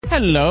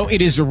Hello,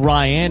 it is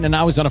Ryan, and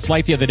I was on a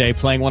flight the other day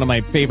playing one of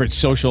my favorite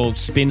social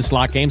spin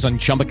slot games on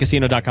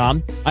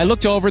ChumbaCasino.com. I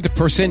looked over at the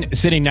person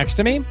sitting next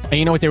to me, and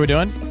you know what they were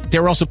doing? They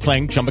were also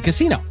playing Chumba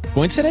Casino.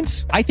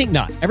 Coincidence? I think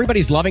not.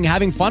 Everybody's loving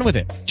having fun with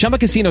it. Chumba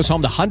Casino is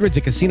home to hundreds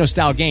of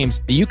casino-style games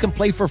that you can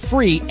play for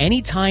free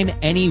anytime,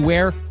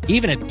 anywhere,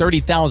 even at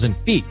 30,000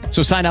 feet.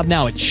 So sign up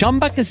now at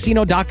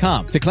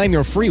ChumbaCasino.com to claim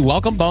your free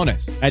welcome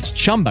bonus. That's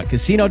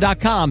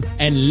ChumbaCasino.com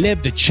and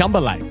live the Chumba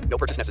life. No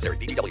purchase necessary.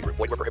 VGW. Void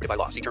were prohibited by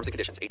law. See terms and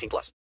conditions.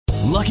 18+.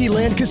 Lucky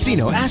Land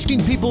Casino,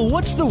 asking people,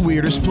 what's the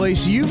weirdest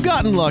place you've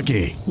gotten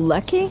lucky?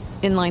 Lucky?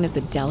 In line at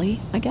the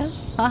deli, I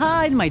guess?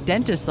 Aha, in my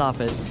dentist's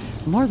office.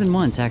 More than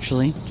once,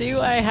 actually.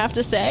 Do I have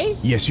to say?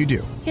 Yes, you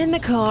do. In the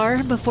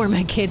car before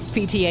my kids'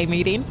 PTA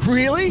meeting.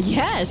 Really?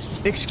 Yes.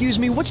 Excuse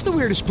me, what's the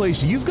weirdest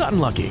place you've gotten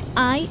lucky?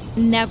 I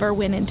never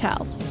win and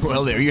tell.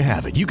 Well, there you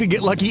have it. You can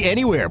get lucky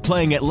anywhere,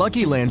 playing at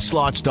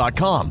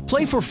LuckyLandSlots.com.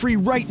 Play for free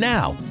right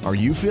now. Are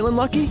you feeling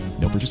lucky?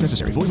 No purchase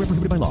necessary. Void where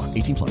prohibited by law.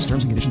 18+.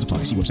 Terms and conditions apply.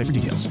 See website for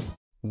details.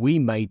 We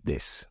made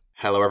this.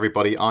 Hello,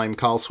 everybody. I'm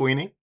Carl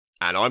Sweeney.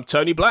 And I'm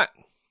Tony Black.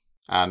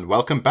 And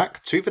welcome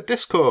back to The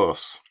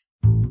Discourse.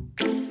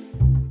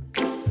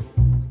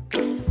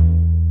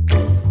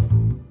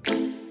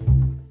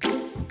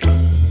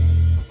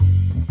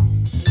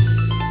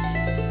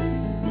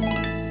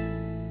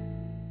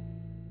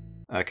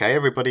 Okay,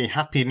 everybody,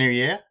 Happy New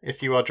Year.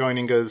 If you are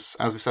joining us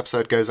as this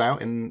episode goes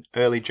out in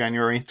early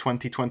January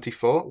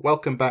 2024,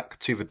 welcome back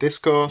to The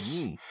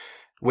Discourse.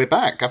 We're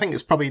back. I think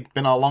it's probably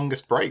been our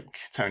longest break,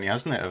 Tony,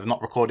 hasn't it, of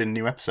not recording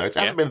new episodes. It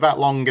hasn't been that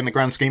long in the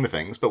grand scheme of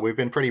things, but we've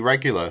been pretty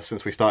regular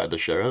since we started the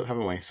show,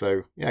 haven't we?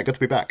 So, yeah, good to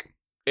be back.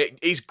 It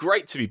is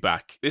great to be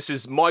back. This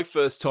is my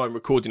first time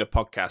recording a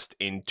podcast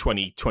in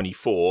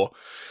 2024.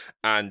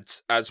 And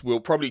as we'll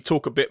probably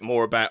talk a bit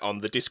more about on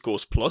the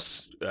Discourse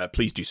Plus,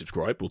 please do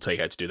subscribe. We'll tell you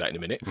how to do that in a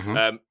minute.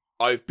 Mm-hmm.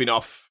 I've been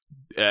off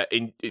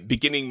in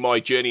beginning my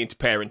journey into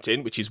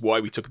parenting, which is why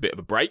we took a bit of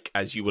a break,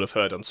 as you will have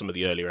heard on some of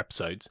the earlier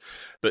episodes.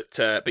 But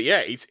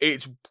yeah,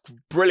 it's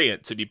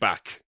brilliant to be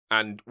back.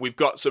 And we've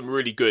got some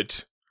really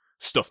good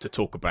stuff to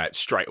talk about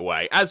straight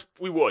away, as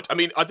we would. I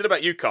mean, I don't know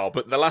about you, Carl,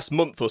 but the last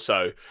month or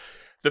so,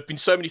 there've been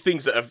so many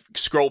things that have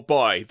scrolled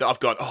by that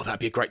I've gone, oh, that'd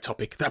be a great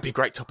topic. That'd be a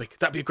great topic.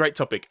 That'd be a great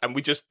topic. And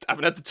we just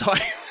haven't had the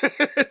time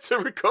to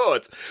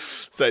record.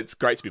 So it's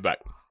great to be back.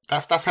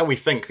 That's how we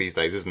think these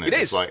days, isn't it? It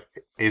is. It's like,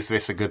 is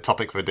this a good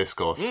topic for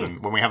discourse? And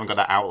when we haven't got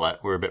that outlet,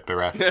 we're a bit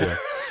bereft. Yeah.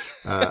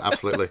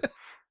 Absolutely.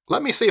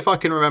 Let me see if I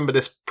can remember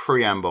this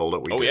preamble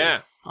that we did. Oh,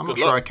 yeah. I'm not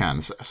sure I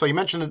can. So you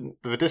mentioned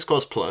the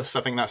Discourse Plus.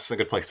 I think that's a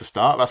good place to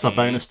start. That's our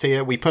bonus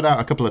tier. We put out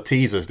a couple of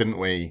teasers, didn't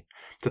we,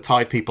 to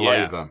tide people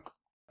over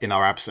in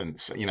our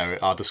absence. You know,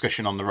 our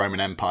discussion on the Roman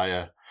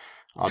Empire,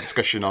 our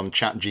discussion on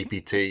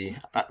ChatGPT,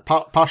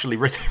 partially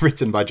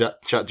written by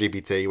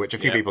ChatGPT, which a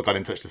few people got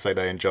in touch to say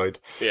they enjoyed.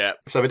 Yeah.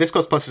 So the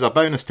Discourse Plus is our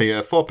bonus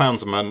tier,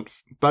 £4 a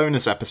month,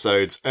 bonus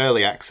episodes,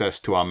 early access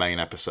to our main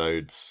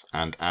episodes,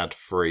 and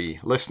ad-free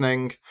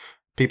listening.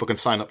 People can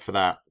sign up for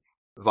that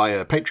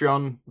via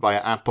Patreon, via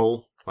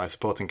Apple, via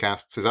supporting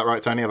casts. Is that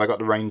right, Tony? Have I got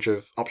the range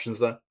of options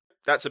there?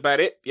 That's about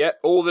it. Yeah.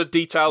 All the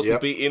details will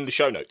be in the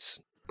show notes.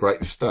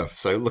 Great stuff.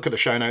 So look at the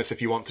show notes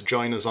if you want to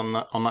join us on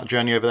that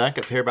journey over there.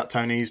 Get to hear about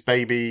Tony's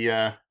baby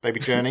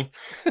journey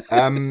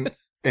in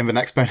the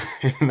next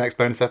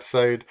bonus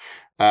episode.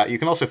 You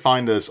can also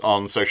find us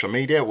on social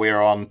media. We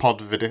are at Pod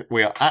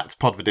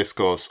the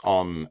Discourse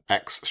on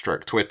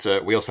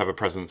X/Twitter. We also have a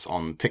presence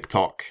on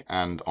TikTok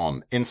and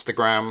on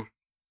Instagram.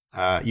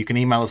 You can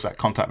email us at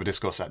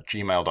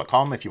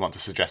contactthediscourse@gmail.com if you want to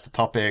suggest a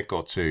topic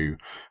or to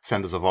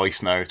send us a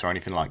voice note or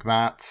anything like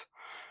that.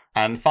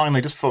 And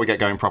finally, just before we get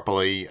going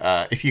properly,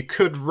 if you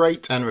could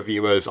rate and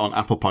review us on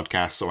Apple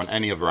Podcasts or on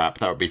any other app,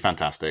 that would be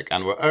fantastic.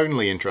 And we're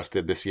only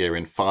interested this year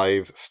in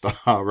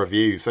 5-star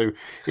reviews. So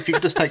if you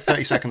could just take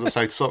 30 seconds or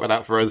so to sort that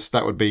out for us,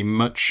 that would be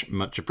much,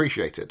 much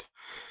appreciated.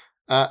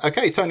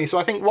 Okay, Tony, so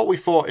I think what we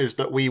thought is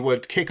that we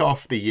would kick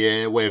off the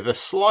year with a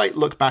slight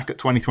look back at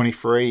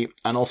 2023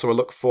 and also a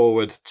look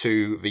forward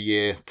to the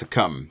year to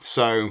come.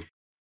 So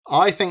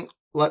I think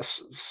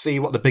let's see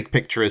what the big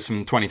picture is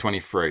from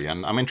 2023,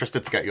 and I'm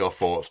interested to get your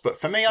thoughts. But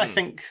for me, I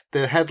think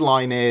the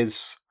headline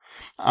is,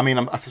 I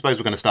suppose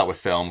we're going to start with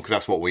film, because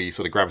that's what we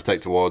sort of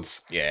gravitate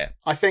towards. Yeah.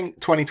 I think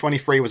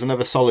 2023 was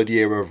another solid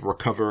year of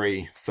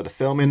recovery for the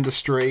film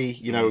industry,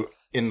 you know,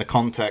 in the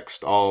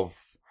context of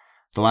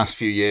the last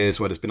few years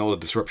where there's been all the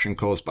disruption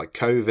caused by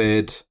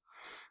COVID.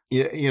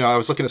 You know, I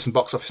was looking at some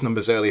box office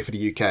numbers earlier for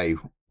the UK,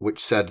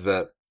 which said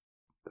that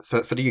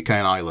for the UK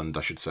and Ireland,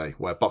 I should say,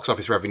 where box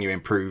office revenue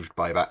improved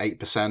by about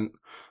 8%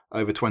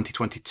 over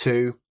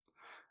 2022,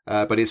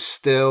 but it's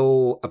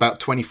still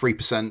about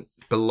 23%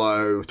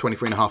 below,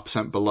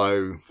 23.5%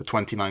 below the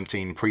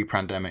 2019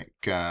 pre-pandemic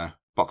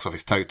box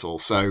office total.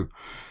 So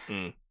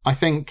I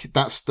think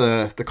that's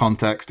the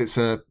context. It's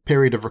a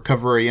period of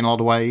recovery in a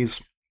lot of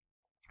ways.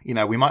 You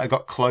know, we might have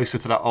got closer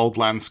to that old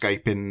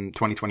landscape in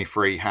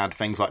 2023 had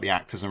things like the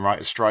actors and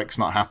writers' strikes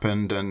not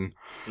happened and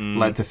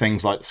led to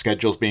things like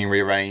schedules being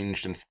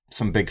rearranged and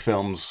some big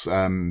films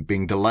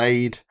being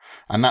delayed.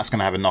 And that's going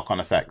to have a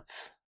knock-on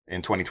effect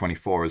in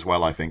 2024 as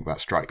well, I think,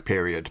 that strike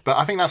period. But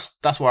I think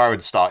that's where I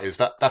would start, is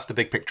that's the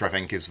big picture, I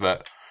think, is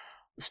that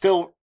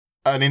still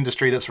an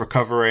industry that's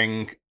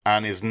recovering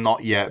and is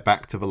not yet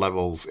back to the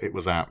levels it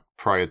was at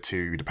prior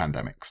to the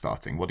pandemic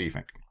starting. What do you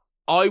think?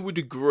 I would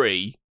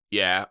agree.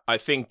 Yeah, I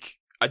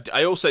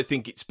also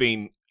think it's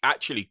been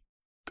actually,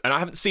 and I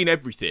haven't seen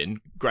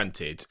everything,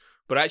 granted,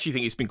 but I actually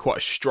think it's been quite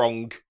a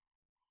strong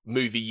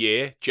movie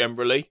year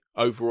generally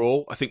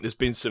overall. I think there's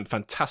been some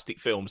fantastic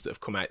films that have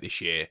come out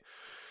this year.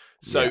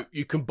 So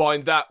you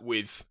combine that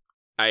with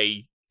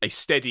a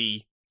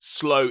steady,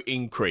 slow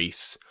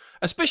increase,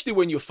 especially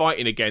when you're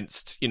fighting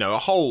against, a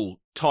whole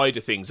tide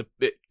of things,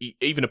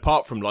 even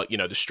apart from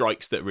the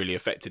strikes that really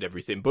affected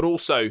everything, but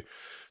also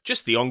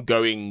just the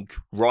ongoing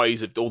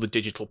rise of all the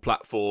digital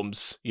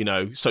platforms,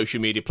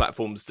 social media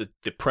platforms,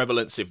 the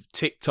prevalence of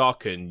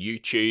TikTok and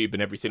YouTube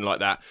and everything like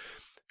that.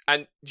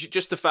 And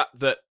just the fact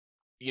that,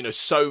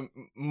 so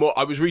more,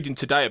 I was reading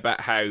today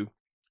about how,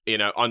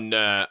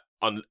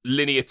 on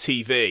linear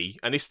TV,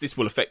 and this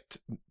will affect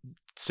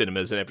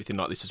cinemas and everything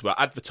like this as well,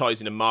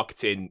 advertising and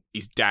marketing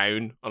is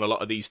down on a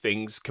lot of these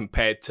things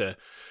compared to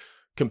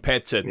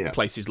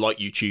places like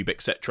YouTube,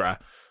 etc.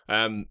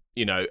 And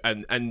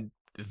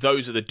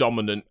those are the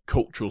dominant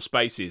cultural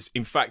spaces.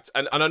 In fact,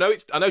 and I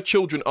know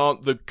children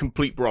aren't the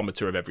complete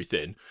barometer of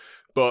everything,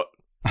 but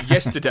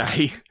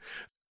yesterday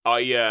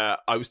I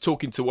was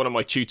talking to one of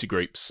my tutor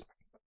groups.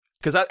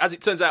 Because as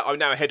it turns out, I'm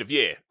now ahead of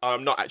year.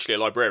 I'm not actually a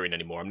librarian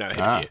anymore. I'm now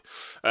ahead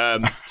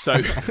of year. So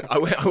I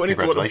went into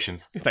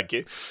Congratulations. Thank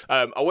you.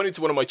 I went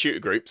into one of my tutor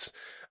groups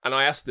and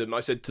I asked them, I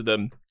said to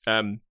them,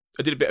 I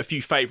did a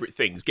few favourite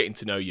things, getting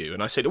to know you.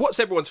 And I said, what's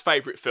everyone's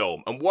favourite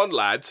film? And one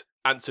lad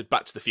answered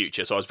Back to the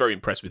Future, so I was very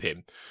impressed with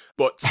him.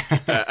 But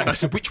and I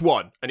said, which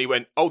one? And he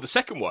went, oh, the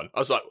second one. I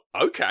was like,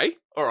 okay,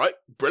 all right,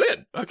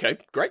 brilliant. Okay,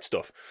 great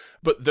stuff.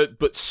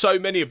 But so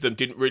many of them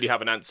didn't really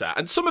have an answer.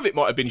 And some of it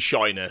might have been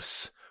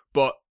shyness,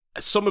 but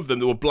some of them,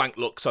 there were blank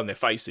looks on their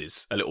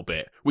faces a little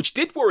bit, which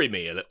did worry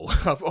me a little.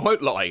 I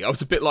won't lie. I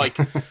was a bit like,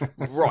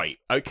 right,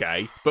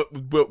 okay. But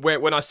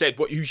when I said,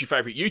 who's your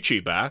favourite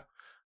YouTuber?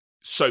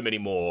 So many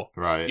more,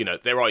 right?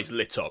 Their eyes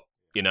lit up,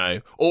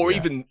 or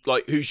even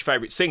like, who's your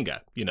favourite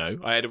singer?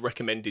 I had a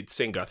recommended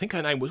singer. I think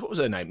her name was, what was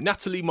her name?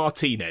 Natalie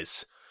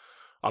Martinez.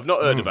 I've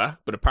not heard of her,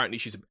 but apparently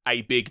she's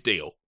a big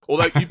deal.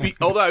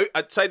 Although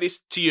I'd say this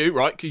to you,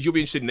 right? Because you'll be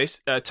interested in this.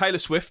 Taylor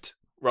Swift,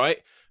 right?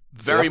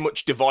 Very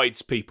much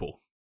divides people.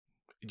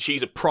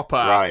 She's a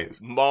proper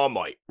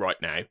Marmite right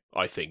now,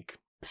 I think.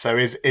 So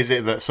is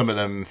it that some of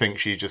them think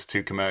she's just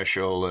too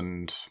commercial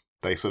and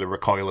they sort of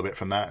recoil a bit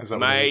from that? Is that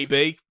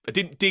maybe? I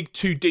didn't dig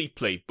too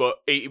deeply, but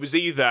it was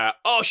either,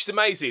 oh, she's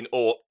amazing,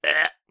 or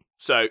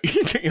so,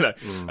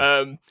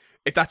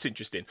 that's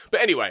interesting. But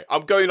anyway,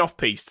 I'm going off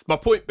piste. My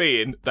point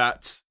being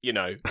that,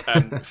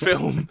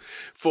 film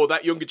for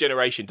that younger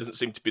generation doesn't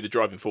seem to be the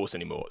driving force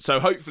anymore. So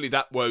hopefully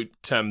that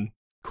won't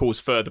cause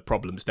further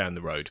problems down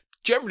the road.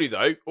 Generally,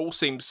 though, all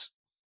seems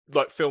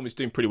like film is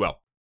doing pretty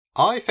well.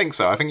 I think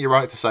so. I think you're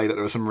right to say that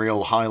there were some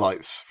real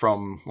highlights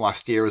from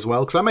last year as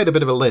well, because I made a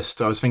bit of a list.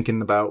 I was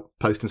thinking about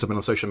posting something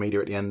on social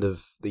media at the end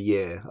of the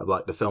year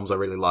of the films I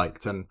really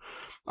liked, and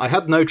I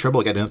had no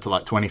trouble getting up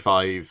to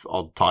 25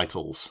 odd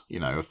titles,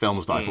 of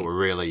films that I thought were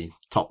really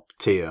top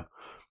tier,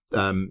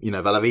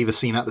 that I've either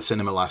seen at the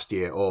cinema last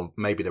year or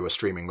maybe there were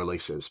streaming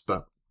releases,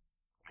 but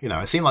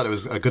it seemed like there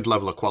was a good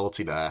level of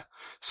quality there.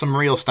 Some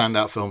real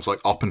standout films like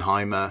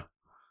Oppenheimer,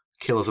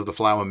 Killers of the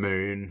Flower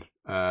Moon,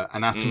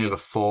 Anatomy of a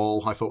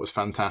Fall, I thought was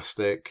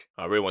fantastic.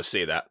 I really want to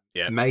see that.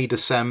 Yeah. May,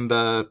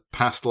 December,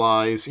 Past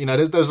Lives.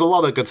 There's a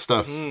lot of good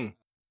stuff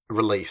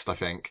released, I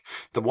think.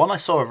 The one I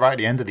saw right at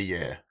the end of the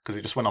year, because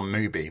it just went on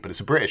Mubi, but it's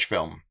a British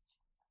film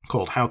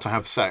called How to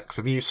Have Sex.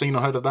 Have you seen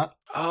or heard of that?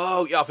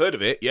 Oh, yeah, I've heard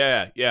of it.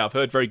 Yeah, I've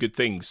heard very good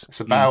things. It's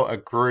about a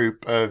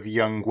group of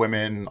young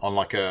women on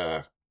like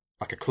a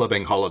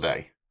clubbing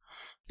holiday.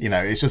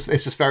 It's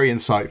just very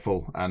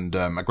insightful and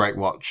a great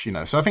watch,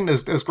 So I think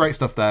there's great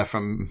stuff there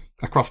from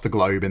across the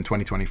globe in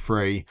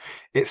 2023.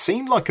 It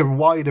seemed like a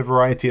wider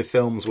variety of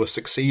films were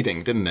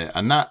succeeding, didn't it?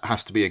 And that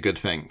has to be a good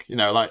thing.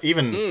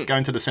 Even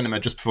going to the cinema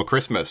just before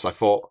Christmas, I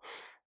thought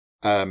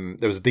there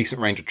was a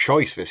decent range of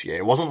choice this year.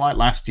 It wasn't like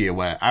last year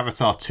where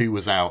Avatar 2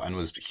 was out and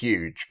was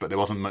huge, but there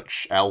wasn't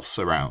much else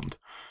around,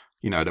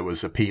 that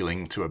was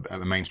appealing to a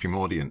mainstream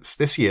audience.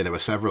 This year there were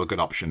several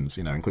good options,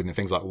 including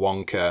things like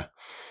Wonka.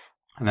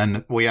 And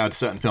then we had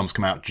certain films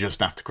come out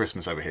just after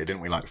Christmas over here,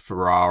 didn't we? Like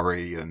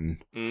Ferrari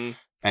and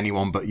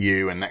Anyone But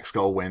You and Next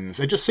Goal Wins.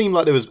 It just seemed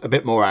like there was a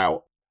bit more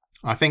out.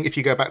 I think if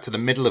you go back to the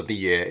middle of the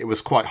year, it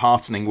was quite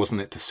heartening,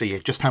 wasn't it, to see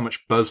just how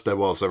much buzz there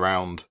was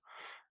around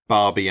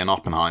Barbie and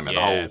Oppenheimer,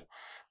 the whole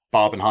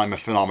Barbenheimer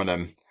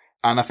phenomenon.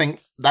 And I think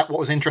that what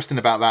was interesting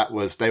about that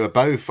was they were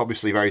both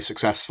obviously very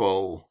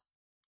successful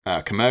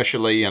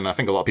commercially, and I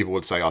think a lot of people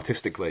would say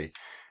artistically,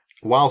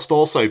 whilst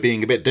also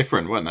being a bit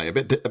different, weren't they? A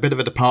bit of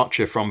a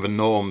departure from the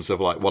norms of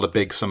what a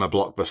big summer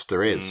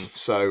blockbuster is.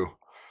 So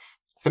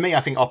for me,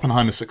 I think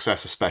Oppenheimer's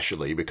success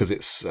especially, because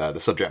it's the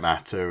subject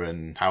matter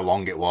and how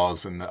long it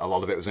was, and a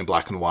lot of it was in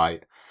black and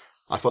white.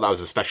 I thought that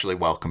was especially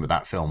welcome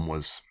that film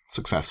was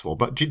successful.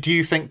 But do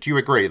you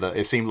agree that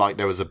it seemed like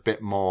there was a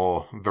bit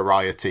more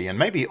variety and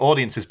maybe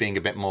audiences being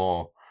a bit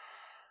more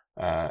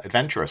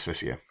adventurous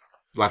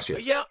last year?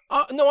 Yeah,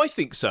 no, I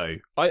think so.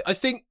 I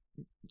think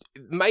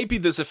maybe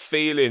there's a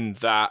feeling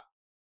that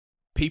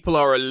people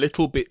are a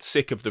little bit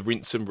sick of the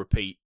rinse and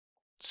repeat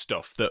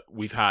stuff that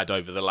we've had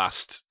over the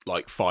last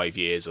 5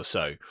 years or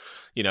so.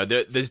 You know,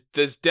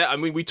 I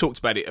mean, we talked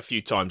about it a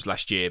few times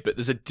last year, but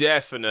there's a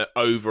definite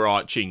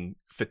overarching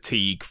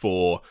fatigue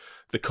for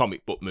the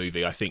comic book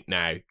movie, I think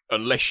now,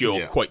 unless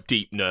you're quite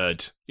deep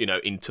nerd,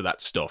 into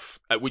that stuff,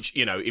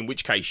 in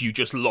which case you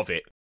just love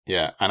it.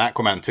 Yeah, and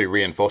Aquaman 2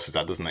 reinforces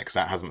that, doesn't it? Because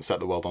that hasn't set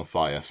the world on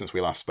fire since we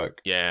last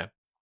spoke. Yeah.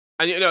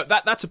 And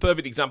that's a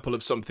perfect example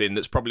of something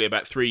that's probably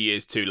about 3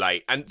 years too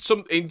late, and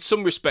in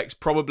some respects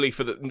probably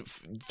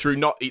through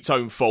not its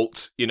own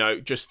fault,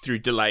 just through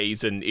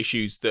delays and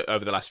issues that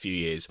over the last few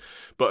years,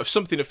 but of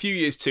something a few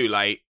years too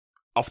late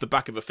off the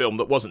back of a film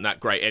that wasn't that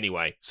great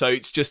anyway. So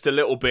it's just a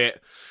little bit.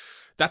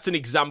 That's an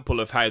example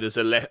of how there's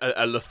a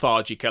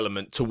lethargic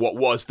element to what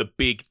was the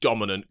big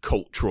dominant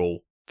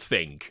cultural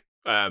thing,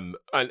 and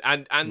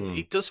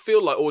it does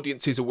feel like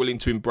audiences are willing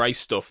to embrace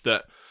stuff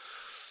that.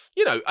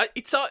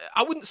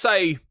 I wouldn't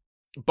say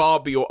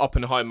Barbie or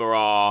Oppenheimer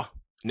are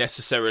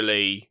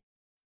necessarily,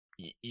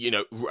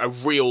 a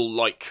real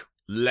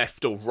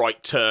left or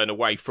right turn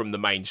away from the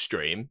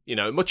mainstream.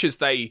 Much as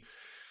they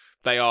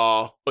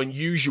are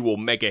unusual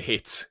mega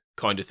hit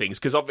kind of things.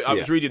 Because I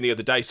was reading the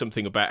other day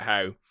something about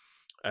how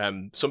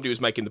somebody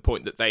was making the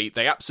point that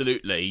they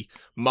absolutely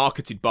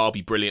marketed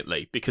Barbie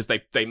brilliantly because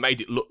they made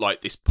it look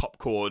like this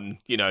popcorn,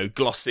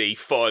 glossy,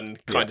 fun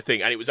kind of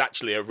thing, and it was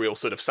actually a real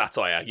sort of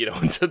satire,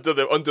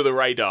 under the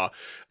radar.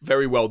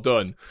 Very well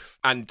done,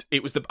 and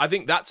it was I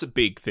think that's a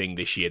big thing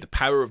this year, the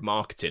power of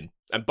marketing.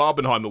 And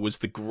Barbenheimer was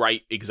the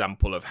great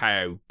example of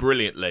how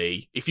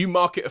brilliantly, if you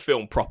market a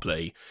film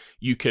properly,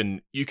 you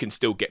can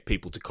still get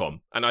people to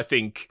come. And I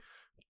think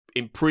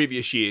in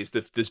previous years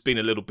there's been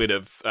a little bit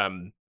of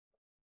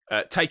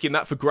taking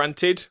that for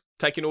granted,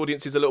 taking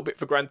audiences a little bit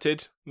for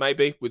granted,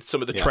 maybe, with some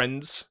of the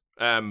trends.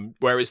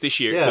 Whereas this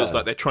year, it feels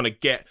like they're trying to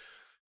get,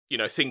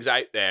 things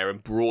out there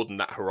and broaden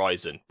that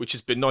horizon, which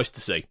has been nice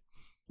to see.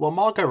 Well,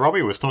 Margot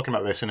Robbie was talking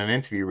about this in an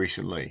interview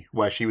recently,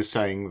 where she was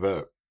saying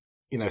that,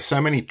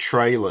 so many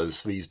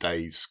trailers these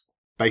days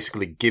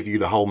basically give you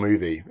the whole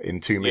movie in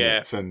 2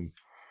 minutes. And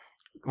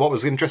what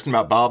was interesting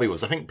about Barbie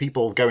was I think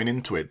people going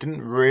into it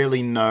didn't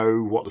really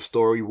know what the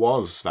story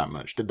was that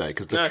much, did they?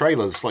 Because the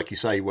trailers, like you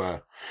say,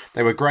 were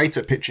great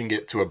at pitching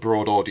it to a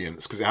broad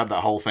audience because it had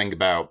that whole thing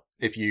about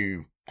if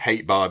you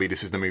hate Barbie,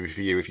 this is the movie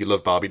for you. If you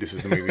love Barbie, this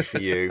is the movie for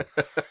you.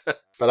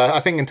 But I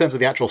think in terms of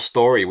the actual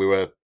story,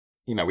 we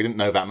didn't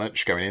know that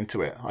much going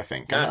into it, I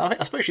think. And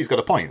I suppose she's got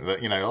a point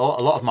that, a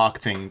lot of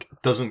marketing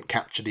doesn't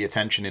capture the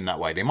attention in that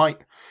way. They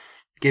might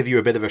give you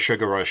a bit of a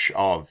sugar rush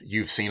of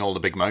you've seen all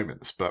the big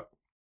moments, but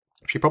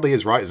she probably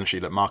is right, isn't she,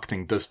 that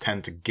marketing does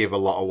tend to give a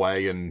lot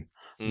away and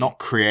not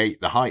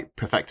create the hype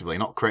effectively,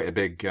 not create a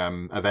big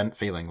event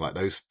feeling like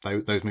those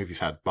movies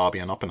had, Barbie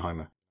and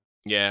Oppenheimer.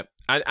 Yeah,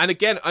 and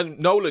again,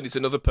 Nolan is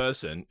another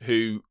person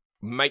who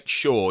makes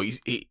sure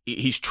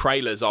his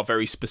trailers are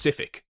very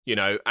specific,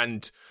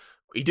 and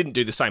he didn't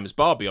do the same as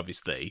Barbie,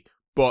 obviously,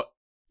 but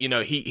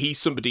he's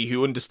somebody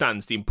who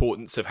understands the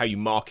importance of how you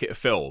market a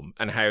film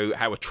and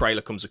how a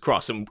trailer comes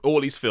across. And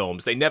all his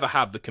films, they never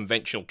have the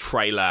conventional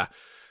trailer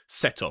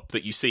setup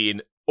that you see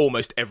in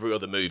almost every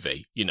other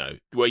movie,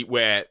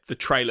 where the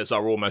trailers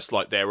are almost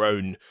like their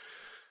own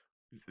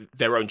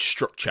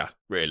structure,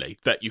 really,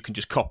 that you can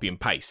just copy and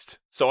paste.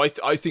 So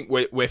I think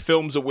where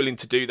films are willing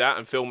to do that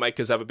and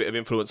filmmakers have a bit of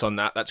influence on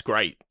that, that's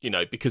great,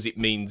 because it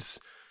means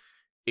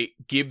it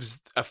gives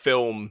a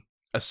film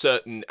a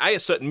certain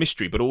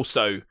mystery, but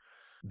also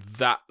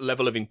that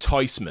level of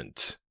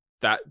enticement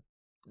that,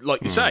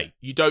 like you say,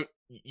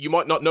 you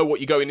might not know what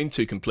you're going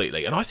into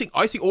completely. And I think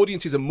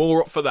audiences are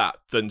more up for that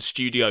than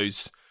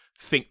studios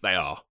think they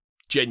are,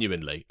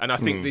 genuinely. And I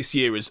think this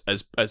year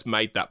has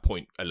made that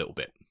point a little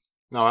bit.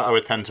 No, I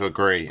would tend to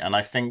agree. And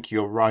I think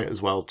you're right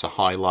as well to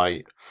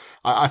highlight.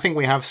 I think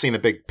we have seen a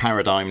big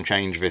paradigm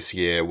change this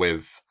year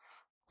with,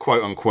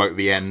 quote unquote,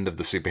 the end of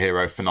the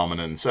superhero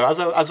phenomenon. So as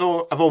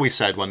I've always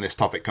said when this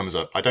topic comes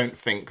up, I don't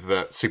think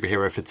that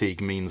superhero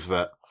fatigue means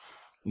that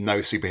no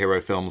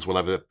superhero films will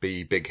ever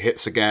be big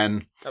hits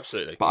again.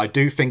 Absolutely. But I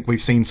do think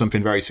we've seen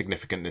something very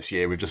significant this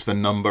year with just the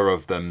number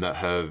of them that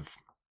have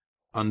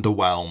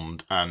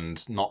underwhelmed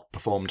and not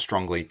performed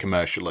strongly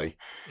commercially,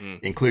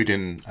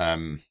 including,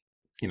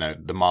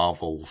 the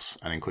Marvels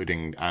and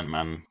including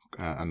Ant-Man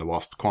and the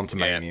Wasp,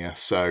 Quantumania.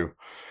 So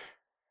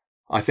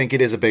I think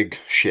it is a big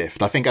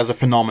shift. I think as a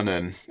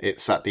phenomenon,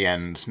 it's at the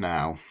end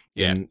now.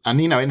 Yeah.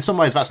 And in some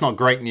ways, that's not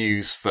great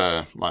news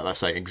for, let's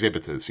say,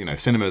 exhibitors.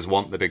 Cinemas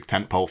want the big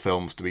tentpole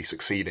films to be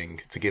succeeding,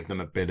 to give them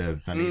a bit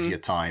of an easier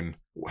time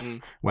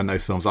when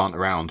those films aren't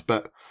around.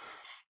 But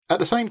at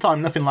the same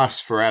time, nothing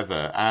lasts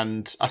forever.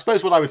 And I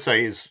suppose what I would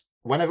say is,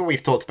 whenever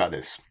we've talked about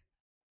this,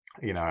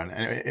 and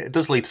it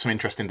does lead to some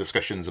interesting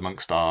discussions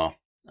amongst our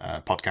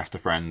podcaster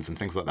friends and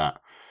things like that.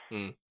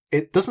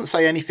 it doesn't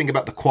say anything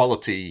about the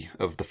quality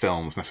of the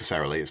films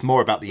necessarily. It's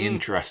more about the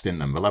interest in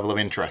them, the level of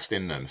interest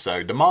in them.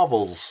 So the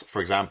Marvels,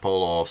 for example,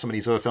 or some of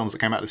these other films that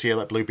came out this year,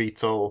 like Blue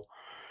Beetle,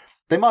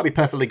 they might be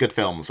perfectly good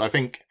films. I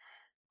think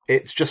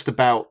it's just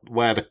about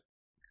where the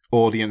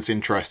audience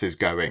interest is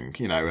going.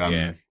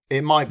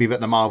 It might be that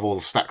the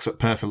Marvels stacks up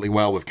perfectly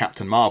well with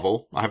Captain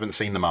Marvel. I haven't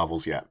seen the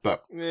Marvels yet,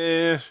 but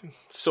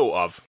sort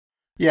of.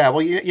 Yeah,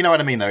 well, you know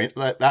what I mean, though.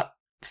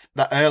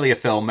 That earlier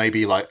film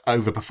maybe like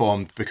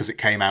overperformed because it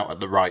came out at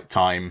the right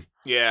time.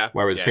 Yeah.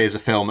 Whereas here's a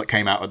film that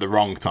came out at the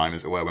wrong time,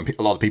 as it were, when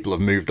a lot of people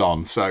have moved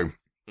on. So,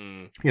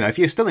 if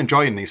you're still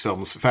enjoying these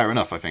films, fair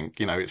enough. I think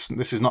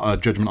this is not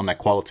a judgment on their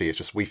quality. It's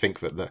just we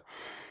think that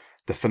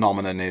the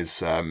phenomenon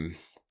is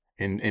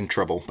in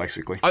trouble,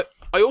 basically.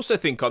 I also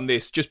think on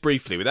this, just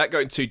briefly, without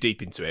going too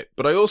deep into it,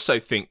 but I also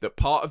think that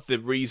part of the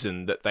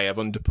reason that they have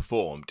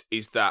underperformed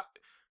is that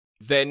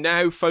they're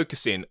now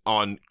focusing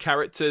on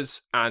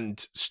characters and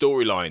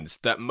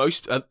storylines that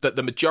that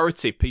the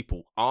majority of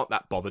people aren't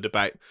that bothered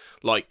about.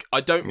 Like,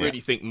 I don't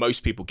really think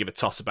most people give a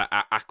toss about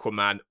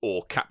Aquaman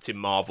or Captain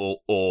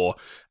Marvel or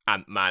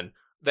Ant-Man.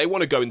 They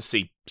want to go and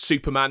see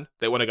Superman.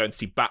 They want to go and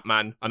see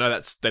Batman. I know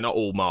they're not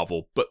all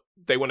Marvel, but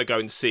they want to go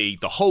and see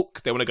the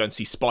Hulk. They want to go and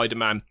see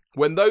Spider-Man.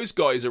 When those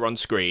guys are on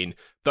screen,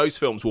 those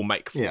films will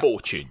make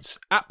fortunes,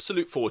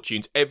 absolute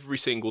fortunes every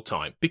single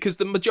time. Because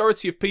the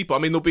majority of people, I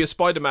mean, there'll be a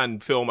Spider-Man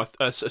film,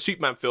 a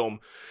Superman film,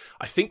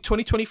 I think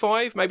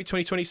 2025, maybe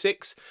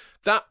 2026.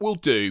 That will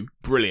do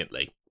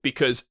brilliantly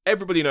because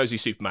everybody knows who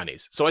Superman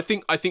is. So I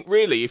think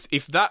really,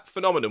 if that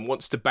phenomenon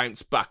wants to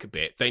bounce back a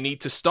bit, they need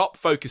to stop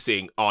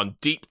focusing on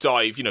deep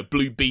dive,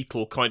 Blue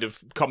Beetle kind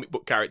of comic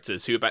book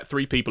characters who about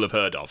 3 people have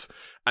heard of,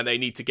 and they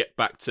need to get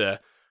back to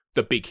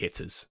the big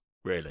hitters,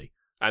 really.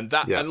 And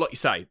and like you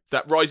say,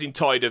 that rising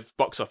tide of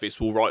box office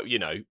will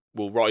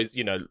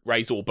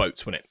raise all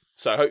boats, won't it?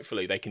 So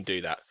hopefully they can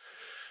do that,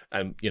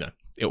 and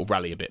it'll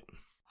rally a bit.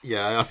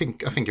 Yeah, I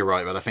think you're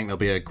right, but I think there'll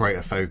be a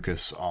greater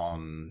focus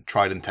on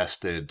tried and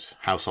tested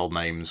household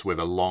names with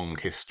a long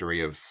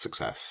history of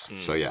success.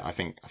 So yeah, I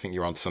think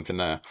you're onto something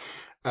there.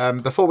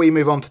 Before we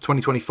move on to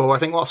 2024, I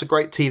think lots of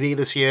great TV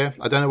this year.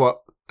 I don't know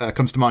what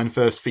comes to mind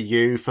first for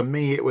you. For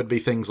me, it would be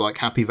things like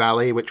Happy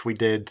Valley, which we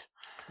did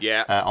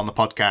on the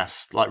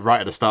podcast, like right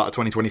at the start of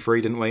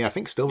 2023, didn't we? I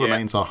think still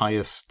remains our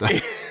highest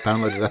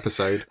downloaded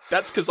episode.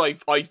 That's because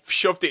I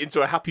shoved it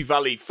into a Happy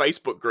Valley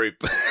Facebook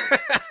group.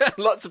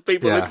 Lots of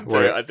people listened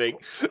to it, I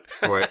think.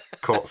 Where it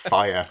caught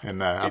fire in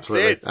there,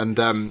 absolutely. It did. And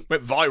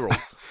went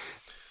viral.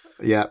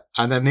 Yeah,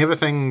 and then the other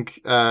thing,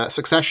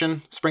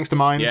 Succession springs to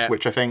mind,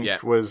 which I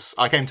think was,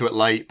 I came to it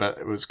late, but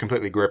it was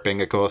completely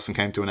gripping, of course, and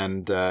came to an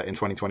end in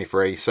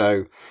 2023.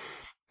 So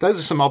those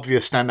are some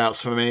obvious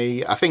standouts for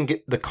me. I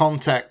think the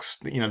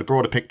context, the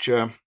broader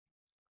picture,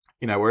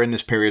 we're in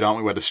this period, aren't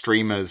we, where the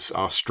streamers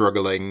are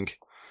struggling.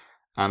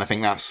 And I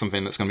think that's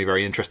something that's going to be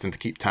very interesting to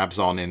keep tabs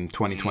on in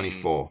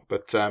 2024.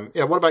 But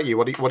what about you?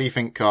 What do you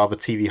think are the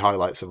TV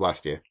highlights of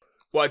last year?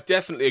 Well, I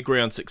definitely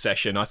agree on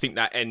Succession. I think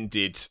that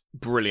ended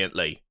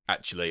brilliantly,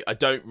 actually. I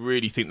don't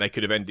really think they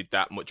could have ended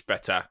that much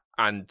better.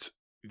 And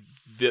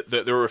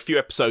there are a few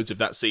episodes of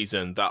that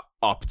season that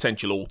are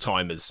potential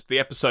all-timers. The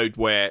episode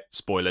where,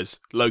 spoilers,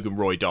 Logan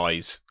Roy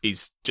dies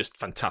is just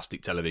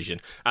fantastic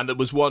television. And there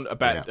was one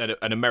about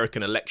an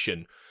American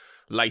election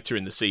later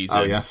in the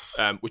season,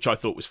 which I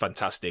thought was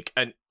fantastic.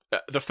 And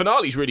the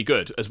finale is really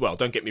good as well,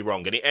 don't get me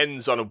wrong. And it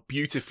ends on a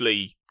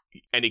beautifully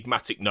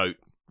enigmatic note,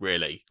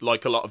 really,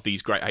 like a lot of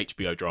these great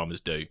HBO dramas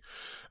do.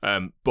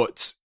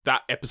 But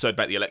that episode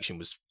about the election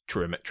was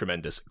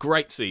tremendous.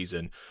 Great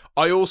season.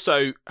 I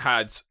also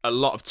had a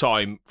lot of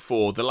time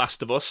for The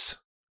Last of Us,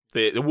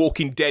 the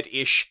Walking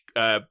Dead-ish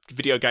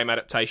video game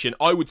adaptation.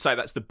 I would say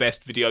that's the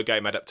best video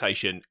game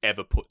adaptation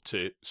ever put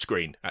to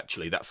screen,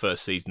 actually, that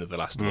first season of The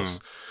Last of Us.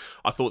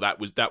 I thought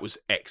that was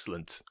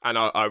excellent, and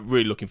I'm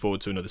really looking forward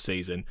to another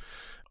season.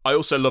 I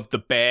also loved The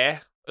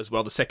Bear as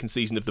well, the second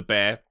season of The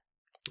Bear.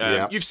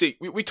 You've seen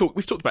we've talked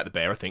about The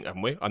Bear, I think,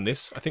 haven't we? On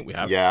this, I think we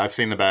have. Yeah, I've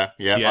seen The Bear.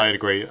 Yeah, I'd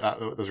agree. That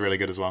was really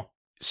good as well.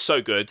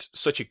 So good,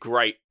 such a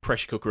great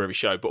pressure cooker of a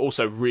show, but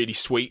also really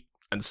sweet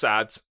and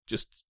sad.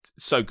 Just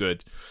so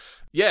good.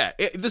 Yeah,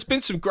 there's been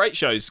some great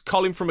shows.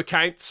 Colin from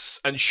Accounts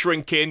and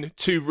Shrinking,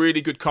 2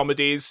 really good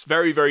comedies,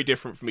 very, very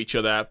different from each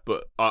other,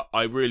 but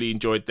I really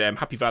enjoyed them.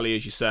 Happy Valley,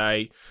 as you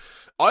say.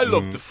 I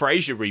loved the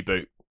Frasier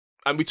reboot,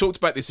 and we talked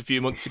about this a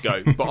few months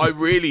ago, but I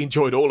really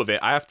enjoyed all of it,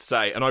 I have to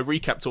say, and I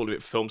recapped all of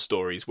it for Film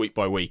Stories week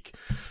by week.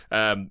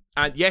 And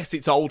yes,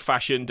 it's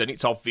old-fashioned, and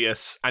it's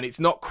obvious, and it's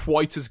not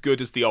quite as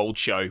good as the old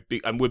show,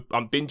 and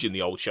I'm binging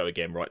the old show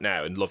again right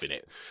now and loving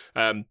it.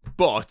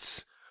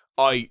 But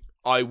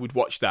I would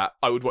watch that.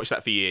 I would watch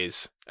that for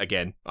years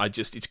again.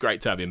 It's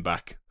great to have him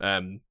back.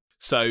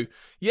 So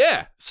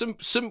yeah, some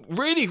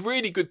really,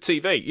 really good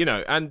TV,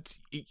 and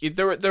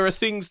there are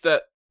things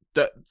that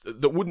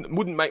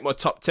wouldn't make my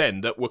top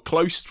 10 that were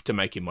close to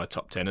making my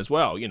top 10 as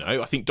well.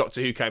 I think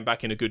Doctor Who came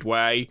back in a good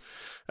way.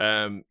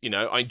 I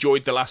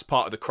enjoyed the last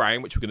part of The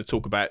Crown, which we're going to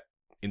talk about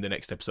in the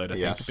next episode, I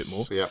think, a bit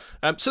more. Yeah.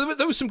 So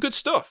there was some good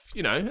stuff,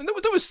 you know, and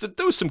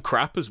there was some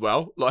crap as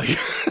well. Like,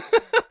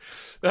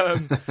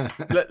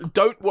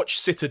 don't watch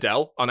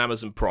Citadel on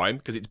Amazon Prime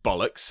because it's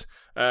bollocks.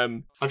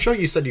 I'm sure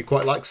you said you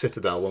quite liked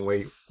Citadel when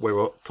we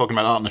were talking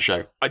about it on the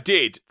show. I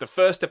did. The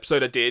first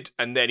episode I did,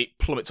 and then it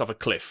plummets off a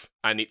cliff,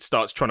 and it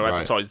starts trying to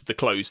advertise the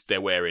clothes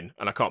they're wearing,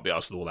 and I can't be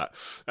arsed with all that.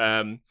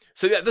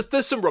 So yeah,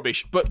 there's some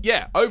rubbish, but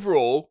yeah,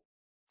 overall,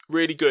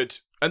 really good.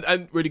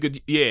 And really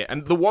good year.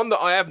 And the one that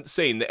I haven't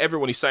seen that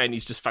everyone is saying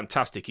is just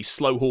fantastic is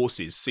Slow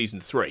Horses Season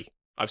 3.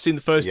 I've seen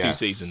the first 2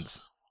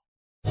 seasons.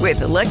 With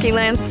the Lucky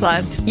Land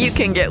Slots, you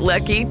can get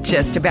lucky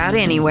just about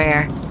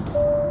anywhere.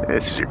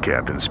 This is your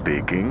captain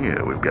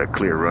speaking. We've got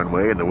clear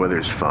runway and the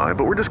weather's fine,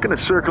 but we're just going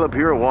to circle up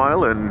here a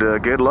while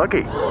and get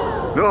lucky.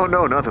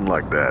 No, nothing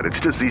like that. It's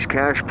just these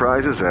cash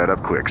prizes add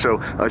up quick. So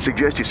I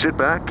suggest you sit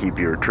back, keep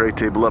your tray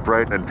table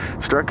upright, and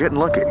start getting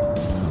lucky.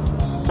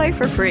 Play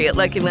for free at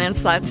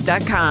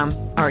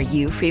LuckyLandSlots.com. Are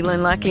you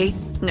feeling lucky?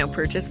 No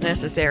purchase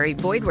necessary.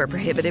 Void where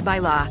prohibited by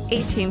law.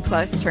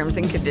 18+ terms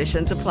and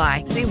conditions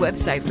apply. See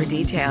website for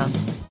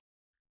details.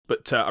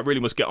 But I really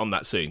must get on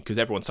that soon because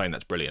everyone's saying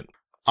that's brilliant.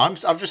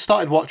 I've just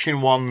started watching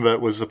one that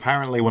was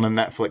apparently one of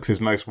Netflix's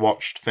most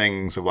watched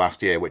things of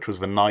last year, which was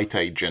The Night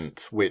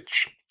Agent,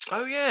 which...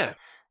 Oh, yeah.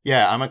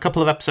 Yeah, I'm a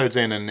couple of episodes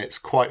in and it's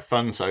quite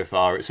fun so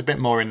far. It's a bit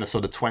more in the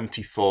sort of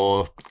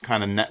 24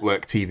 kind of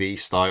network TV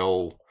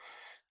style,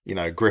 you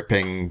know,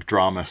 gripping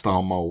drama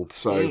style mold.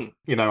 So,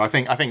 you know, I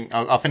think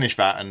I'll finish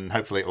that and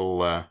hopefully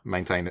it'll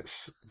maintain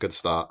its good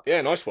start.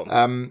 Yeah, nice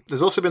one.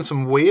 There's also been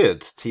some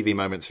weird TV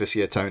moments this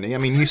year, Tony. I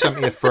mean, you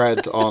sent me a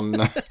thread on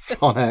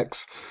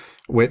X,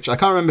 which I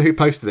can't remember who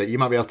posted it. You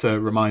might be able to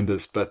remind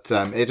us, but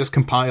it just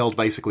compiled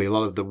basically a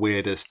lot of the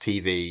weirdest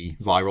TV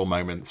viral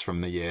moments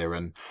from the year.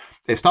 And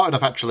it started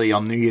off actually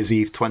on New Year's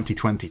Eve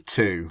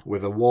 2022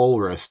 with a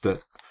walrus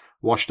that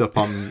washed up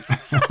on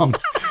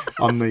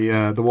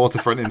the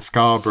waterfront in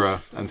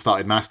Scarborough and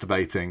started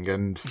masturbating,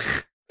 and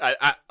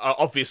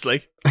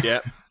obviously, yeah.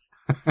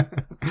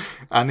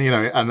 And you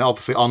know, and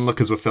obviously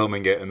onlookers were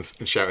filming it and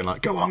shouting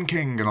like "Go on,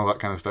 King" and all that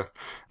kind of stuff.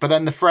 But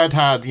then the thread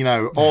had, you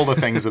know, all the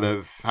things that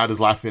have had us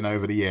laughing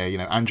over the year. You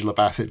know, Angela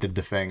Bassett did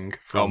the thing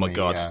from the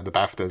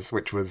BAFTAs,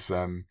 which was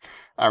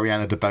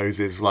Ariana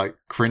DeBose's like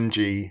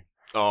cringy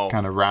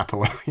kind of rap,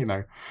 or you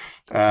know.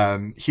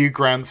 Hugh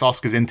Grant's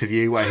Oscars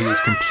interview where he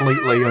was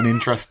completely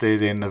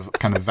uninterested in the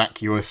kind of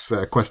vacuous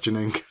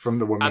questioning from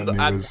the woman.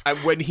 And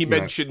when he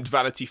mentioned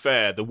Vanity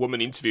Fair, the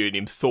woman interviewing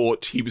him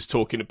thought he was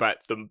talking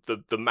about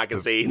the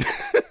magazine,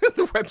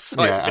 the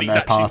website. Yeah, and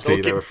their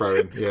party they were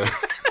throwing. Yeah.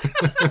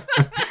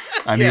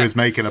 And he was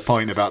making a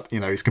point about, you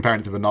know, he's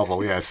comparing it to the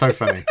novel. Yeah, so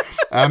funny.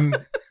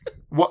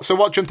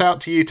 What jumped out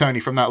to you, Tony,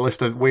 from that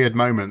list of weird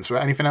moments?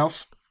 Anything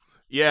else?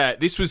 Yeah,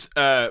 this was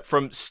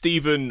from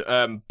Stephen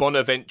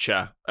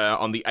Bonaventure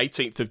on the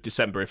 18th of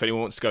December, if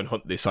anyone wants to go and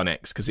hunt this on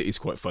X, because it is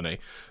quite funny.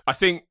 I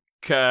think,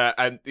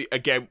 and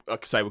again,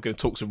 like I say, we're going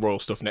to talk some royal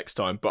stuff next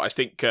time, but I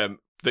think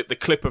the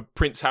clip of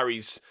Prince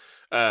Harry's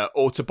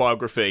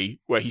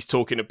autobiography where he's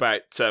talking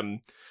about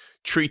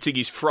treating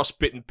his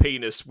frostbitten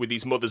penis with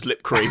his mother's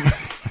lip cream.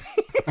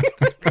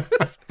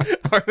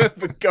 I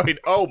remember going,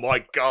 "Oh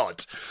my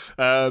god!"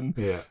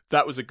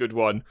 That was a good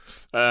one.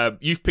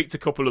 You've picked a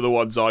couple of the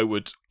ones I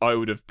would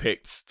have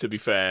picked. To be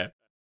fair,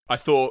 I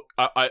thought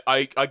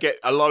I get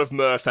a lot of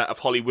mirth out of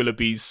Holly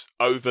Willoughby's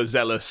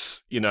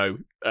overzealous. You know,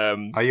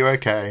 are you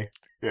okay?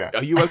 Yeah,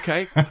 are you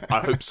okay? I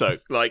hope so.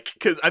 Like,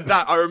 and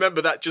that I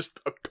remember that just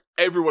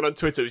everyone on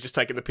Twitter was just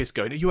taking the piss,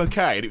 going, "Are you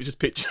okay?" And it was just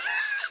pictures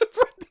of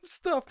random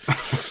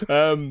stuff.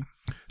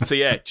 So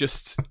yeah,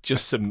 just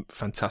some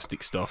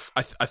fantastic stuff.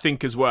 I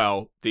think as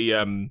well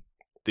the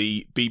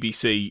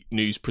BBC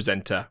news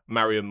presenter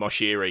Mariam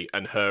Moshiri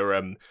and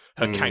her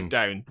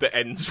countdown that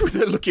ends with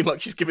her looking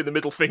like she's giving the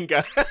middle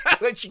finger and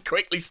then she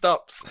quickly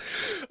stops.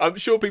 I'm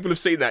sure people have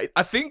seen that.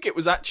 I think it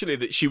was actually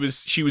that she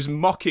was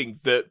mocking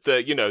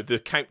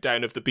the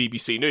countdown of the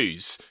BBC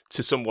News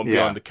to someone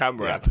behind the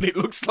camera, but it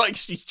looks like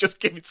she's just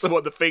giving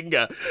someone the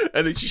finger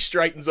and then she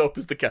straightens up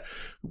as the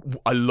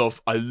I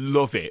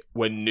love it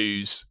when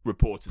news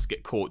reporters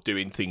get caught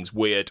doing things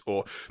weird.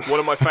 Or one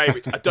of my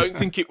favourites, I don't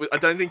think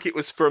it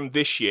was from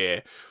this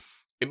year.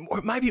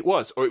 Maybe it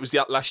was, or it was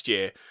the last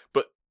year,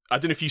 but I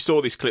don't know if you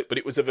saw this clip, but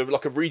it was of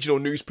a regional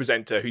news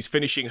presenter who's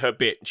finishing her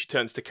bit and she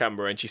turns to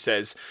camera and she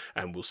says,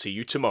 "And we'll see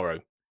you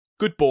tomorrow.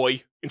 Good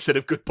boy," instead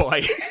of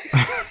goodbye.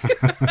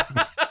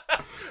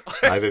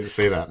 I didn't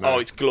see that. No. Oh,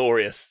 it's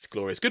glorious. It's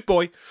glorious. Good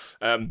boy.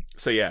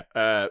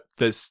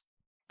 There's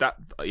that.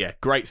 Yeah,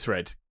 great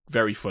thread.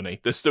 Very funny.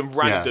 There's some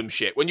random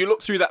shit. When you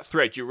look through that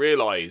thread, you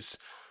realise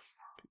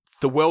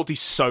the world is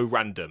so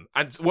random.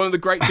 And one of the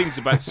great things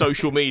about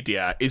social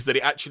media is that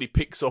it actually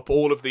picks up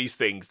all of these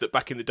things that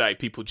back in the day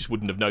people just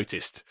wouldn't have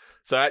noticed.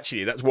 So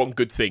actually, that's one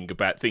good thing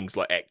about things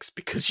like X,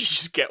 because you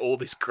just get all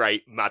this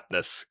great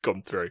madness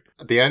come through.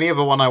 The only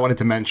other one I wanted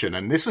to mention,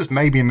 and this was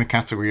maybe in the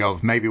category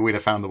of maybe we'd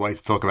have found a way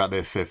to talk about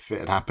this if it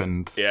had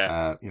happened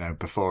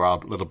before our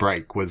little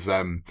break, was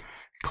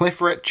Cliff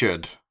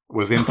Richard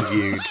was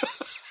interviewed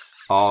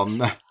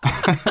on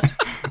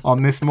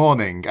on This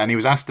Morning, and he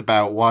was asked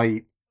about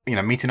why,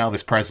 meeting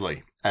Elvis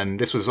Presley. And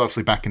this was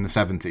obviously back in the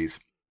 70s.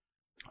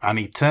 And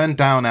he turned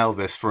down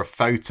Elvis for a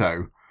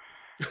photo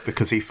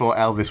because he thought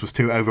Elvis was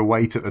too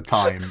overweight at the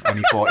time. And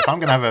he thought, if I'm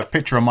going to have a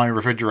picture on my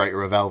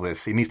refrigerator of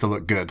Elvis, he needs to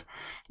look good.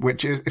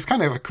 Which is, it's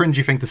kind of a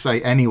cringy thing to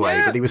say anyway.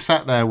 Yeah. But he was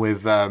sat there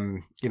with,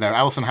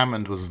 Alison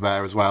Hammond was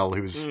there as well,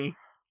 who's...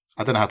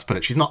 I don't know how to put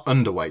it. She's not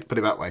underweight, put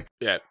it that way.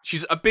 Yeah,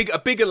 she's a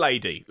bigger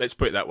lady. Let's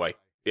put it that way.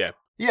 Yeah.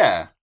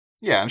 Yeah,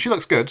 and she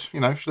looks good. She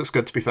looks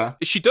good, to be fair.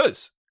 She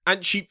does,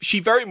 and she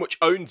very much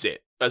owns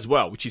it as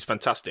well, which is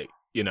fantastic.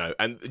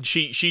 And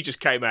she just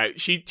came out.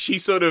 She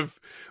sort of,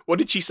 what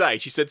did she say?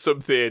 She said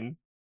something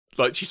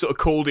like she sort of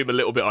called him a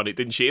little bit on it,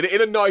 didn't she?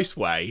 In a nice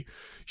way.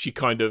 She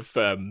kind of,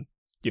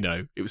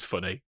 it was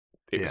funny.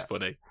 It was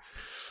funny.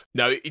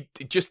 No,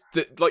 it just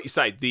like you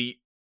say, the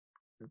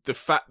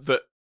fact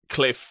that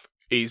Cliff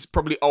is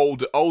probably old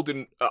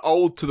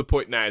to the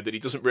point now that he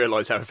doesn't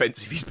realise how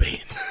offensive he's been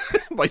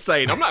by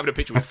saying, I'm not having a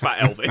picture with fat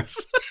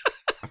Elvis.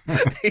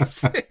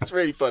 It's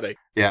really funny.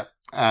 Yeah.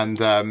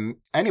 And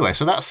anyway,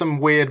 so that's some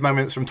weird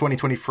moments from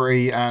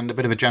 2023 and a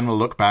bit of a general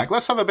look back.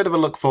 Let's have a bit of a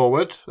look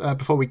forward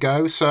before we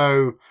go.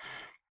 So,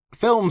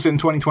 films in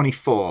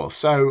 2024.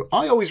 So,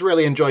 I always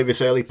really enjoy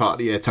this early part of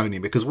the year, Tony,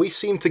 because we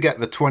seem to get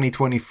the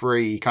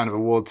 2023 kind of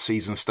awards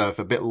season stuff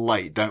a bit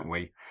late, don't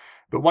we?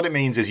 But what it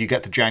means is you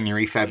get to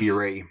January,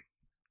 February,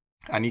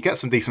 and you get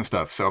some decent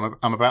stuff. So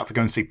I'm about to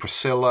go and see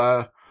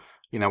Priscilla.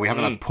 We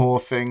haven't had Poor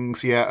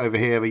Things yet over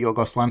here, the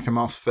Yorgos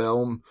Lanthimos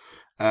film.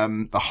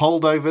 The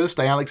Holdovers,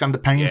 the Alexander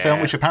Payne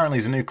film, which apparently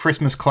is a new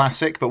Christmas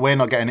classic, but we're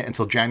not getting it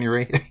until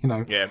January.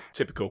 Yeah,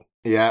 typical.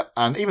 Yeah,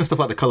 and even stuff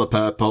like The Colour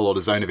Purple or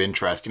The Zone of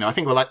Interest. I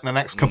think the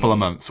next couple of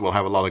months we'll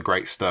have a lot of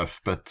great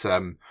stuff. But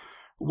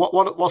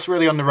what's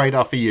really on the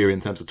radar for you in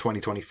terms of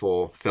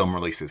 2024 film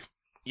releases?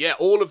 Yeah,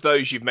 all of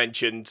those you've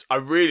mentioned. I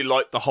really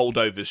like the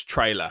Holdovers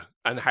trailer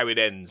and how it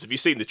ends. Have you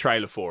seen the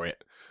trailer for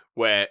it?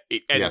 Where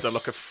it ends on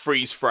like a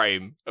freeze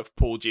frame of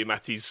Paul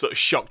Giamatti's sort of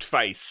shocked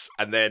face,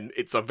 and then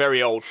it's a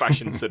very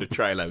old-fashioned sort of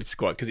trailer, which is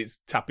quite, because it's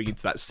tapping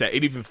into that set.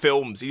 It even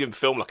filmed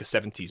like a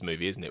 70s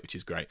movie, isn't it? Which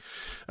is great.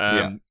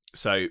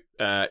 So,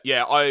 I'm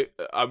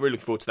really looking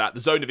forward to that.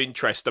 The Zone of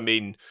Interest,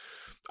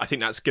 I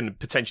think that's going to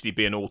potentially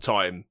be an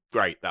all-time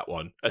great, that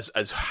one,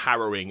 as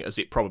harrowing as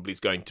it probably is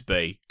going to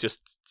be.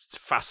 Just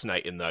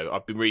fascinating, though.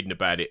 I've been reading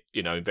about it,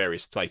 in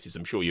various places.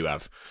 I'm sure you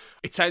have.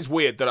 It sounds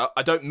weird that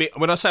I don't mean,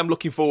 when I say I'm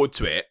looking forward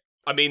to it,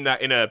 I mean that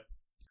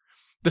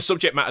the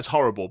subject matter's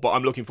horrible, but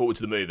I'm looking forward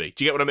to the movie.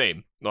 Do you get what I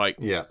mean?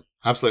 Yeah,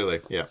 absolutely.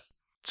 Yeah.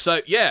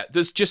 So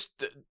there's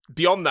just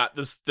beyond that.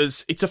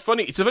 It's a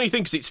funny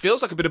thing because it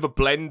feels like a bit of a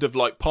blend of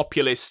like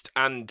populist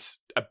and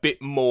a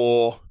bit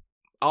more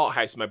art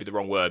house, maybe the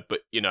wrong word, but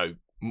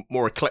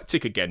more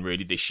eclectic again,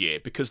 really, this year,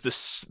 because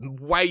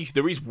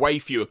there is way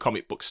fewer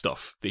comic book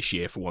stuff this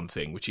year, for one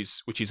thing, which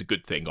is a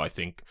good thing, I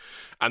think.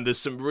 And there's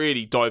some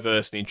really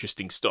diverse and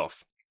interesting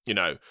stuff.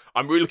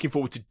 I'm really looking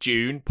forward to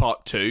Dune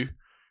Part 2,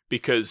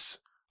 because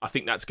I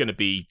think that's going to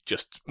be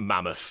just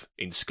mammoth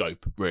in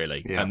scope,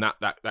 really, and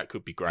that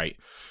could be great.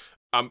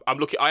 I am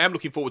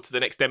looking forward to the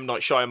next M.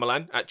 Night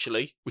Shyamalan,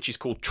 actually, which is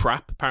called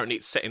Trap. Apparently,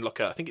 it's set in like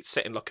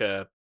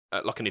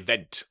an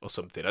event or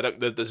something.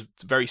 There's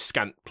very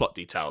scant plot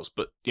details,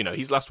 but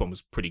his last one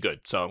was pretty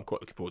good, so I'm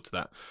quite looking forward to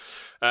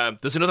that.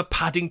 There's another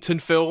Paddington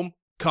film,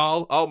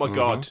 Carl. Oh my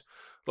god.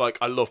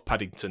 I love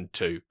Paddington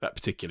 2,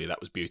 that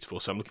was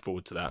beautiful, so I'm looking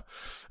forward to that.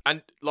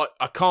 And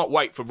I can't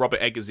wait for Robert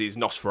Eggers'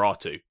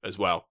 Nosferatu as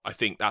well. I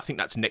think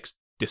that's next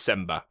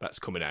December that's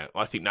coming out.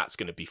 I think that's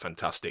going to be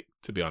fantastic,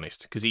 to be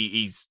honest, because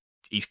he's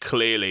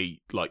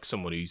clearly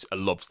someone who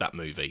loves that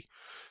movie.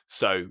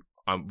 So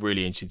I'm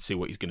really interested to see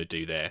what he's going to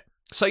do there.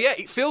 So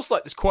it feels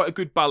like there's quite a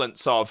good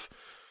balance of,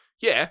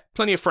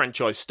 plenty of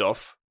franchise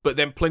stuff, but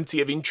then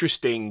plenty of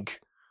interesting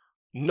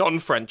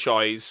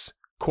non-franchise,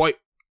 quite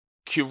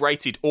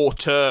curated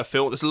auteur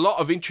film. There's a lot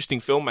of interesting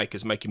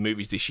filmmakers making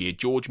movies this year.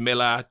 George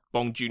Miller,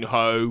 Bong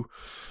Joon-ho,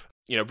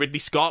 Ridley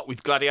Scott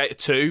with Gladiator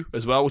 2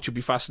 as well, which will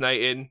be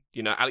fascinating.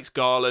 Alex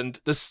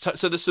Garland. There's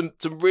some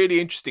really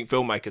interesting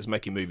filmmakers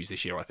making movies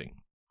this year, I think.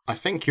 I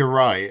think you're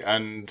right.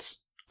 And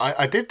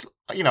I did,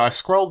 I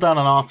scrolled down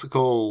an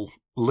article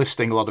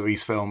listing a lot of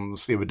these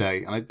films the other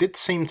day, and it did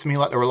seem to me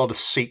like there were a lot of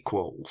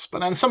sequels. But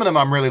then some of them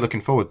I'm really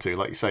looking forward to,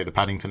 like you say, the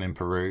Paddington in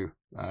Peru.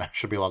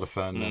 Should be a lot of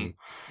fun.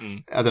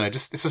 And I don't know,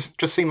 this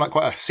just seemed like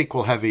quite a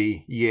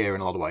sequel-heavy year in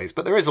a lot of ways.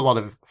 But there is a lot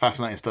of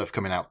fascinating stuff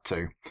coming out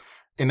too.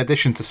 In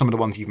addition to some of the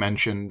ones you've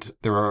mentioned,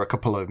 there are a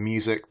couple of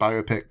music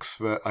biopics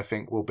that I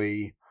think will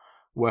be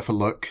worth a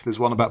look. There's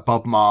one about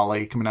Bob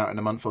Marley coming out in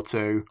a month or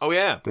two. Oh,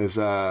 yeah. There's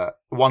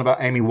one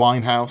about Amy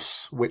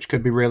Winehouse, which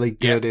could be really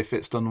good if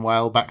it's done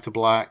well, Back to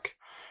Black.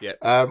 Yeah.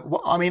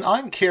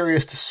 I'm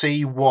curious to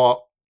see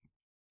what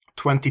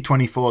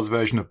 2024's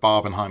version of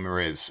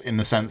Barbenheimer is, in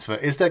the sense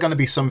that, is there going to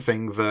be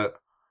something that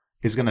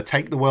is going to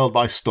take the world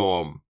by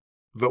storm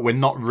that we're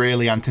not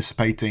really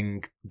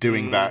anticipating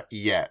doing that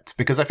yet?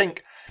 Because I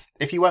think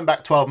if you went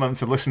back 12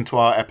 months and listened to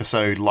our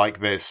episode like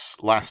this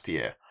last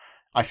year,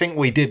 I think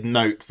we did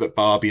note that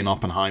Barbie and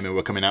Oppenheimer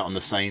were coming out on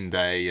the same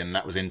day, and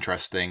that was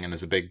interesting, and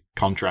there's a big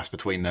contrast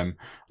between them.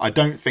 I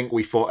don't think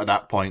we thought at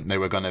that point they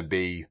were going to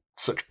be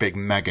such big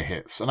mega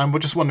hits, and I'm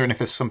just wondering if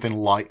there's something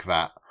like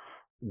that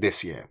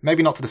this year.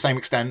 Maybe not to the same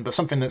extent, but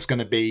something that's going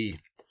to be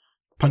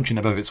punching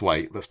above its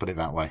weight, let's put it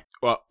that way.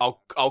 Well,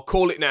 I'll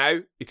call it now.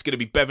 It's going to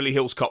be Beverly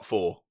Hills Cop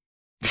 4.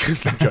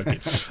 I'm joking.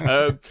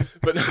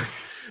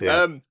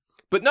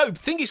 But no, the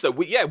thing is, though,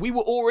 we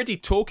were already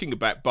talking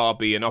about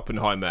Barbie and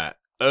Oppenheimer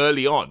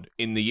early on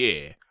in the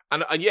year.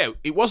 And yeah,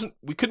 it wasn't,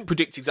 we couldn't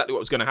predict exactly what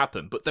was going to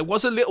happen, but there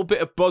was a little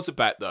bit of buzz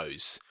about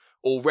those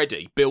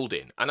already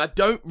building. And I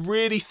don't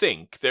really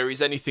think there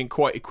is anything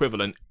quite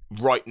equivalent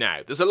right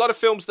now. There's a lot of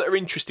films that are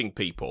interesting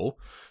people,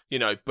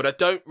 but I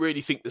don't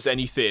really think there's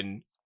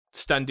anything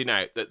standing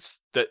out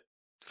that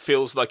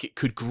feels like it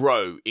could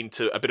grow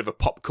into a bit of a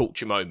pop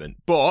culture moment.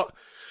 But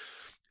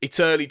it's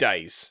early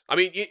days. I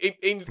mean,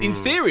 in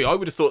theory, I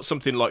would have thought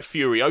something like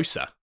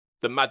Furiosa,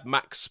 the Mad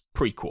Max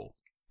prequel,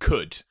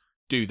 could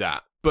do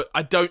that. But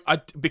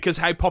because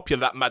how popular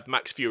that Mad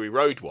Max Fury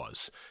Road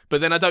was.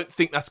 But then I don't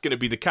think that's going to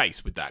be the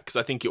case with that, because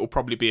I think it will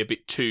probably be a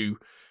bit too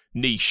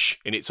niche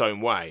in its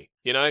own way,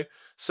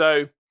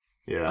 So,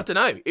 yeah. I don't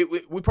know.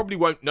 We probably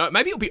won't know.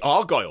 Maybe it'll be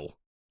Argyle,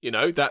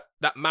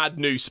 that mad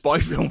new spy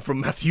film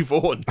from Matthew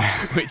Vaughn,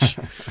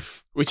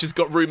 which has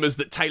got rumours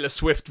that Taylor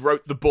Swift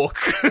wrote the book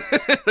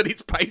that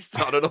it's based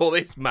on and all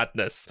this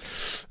madness.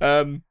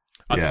 I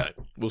don't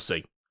know. We'll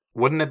see.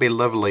 Wouldn't it be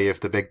lovely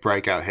if the big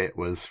breakout hit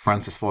was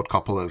Francis Ford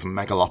Coppola's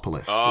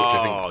Megalopolis, which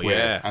I think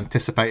we're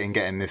anticipating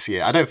getting this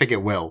year. I don't think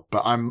it will,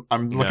 but I'm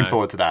looking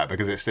forward to that,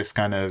 because it's this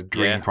kind of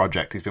dream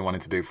project he's been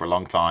wanting to do for a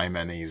long time,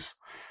 and he's,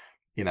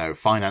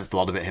 financed a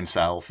lot of it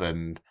himself.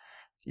 And,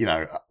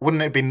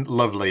 wouldn't it be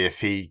lovely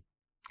if he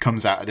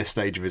comes out at this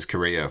stage of his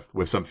career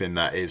with something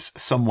that is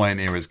somewhere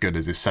near as good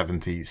as his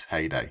 70s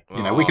heyday?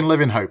 We can live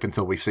in hope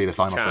until we see the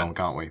final film,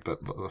 can't we? But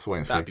let's wait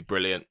and see. That'd be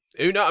brilliant.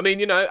 Who knows? I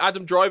mean,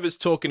 Adam Driver's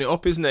talking it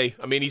up, isn't he?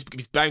 I mean, he's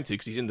bound to,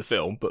 because he's in the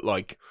film, but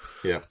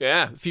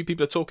a few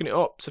people are talking it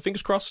up. So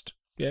fingers crossed.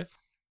 Yeah.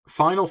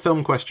 Final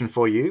film question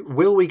for you.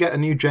 Will we get a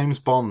new James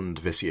Bond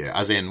this year?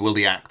 As in, will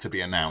the actor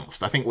be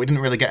announced? I think we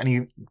didn't really get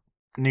any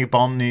new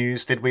Bond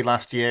news, did we,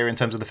 last year in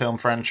terms of the film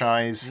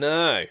franchise?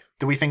 No.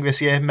 Do we think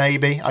this year?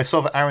 Maybe. I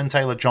saw that Aaron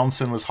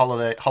Taylor-Johnson was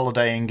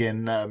holidaying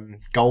in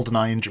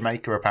Goldeneye in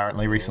Jamaica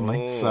apparently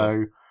recently.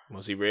 So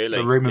was he really?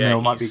 The rumor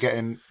mill might be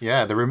getting.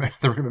 Yeah, the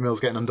rumor mill's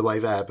getting underway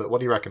there. But what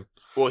do you reckon?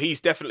 Well, he's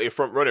definitely a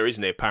front runner,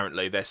 isn't he?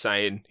 Apparently, they're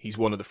saying he's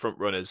one of the front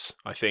runners.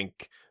 I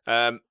think.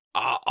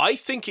 I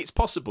think it's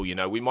possible.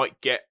 We might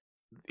get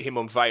him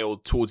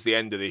unveiled towards the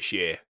end of this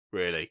year.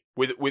 Really,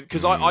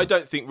 because I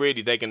don't think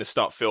really they're going to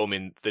start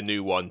filming the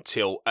new one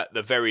till at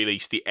the very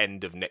least the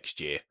end of next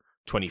year,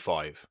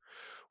 25,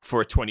 for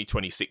a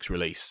 2026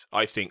 release.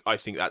 I think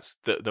that's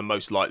the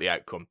most likely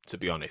outcome, to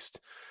be honest.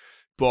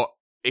 But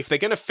if they're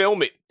going to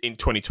film it in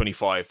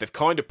 2025, they've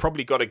kind of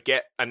probably got to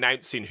get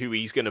announcing who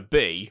he's going to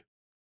be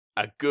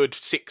a good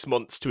 6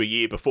 months to a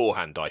year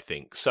beforehand, I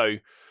think. So,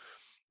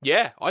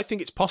 yeah, I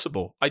think it's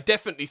possible. I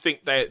definitely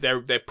think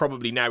they're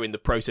probably now in the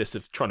process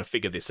of trying to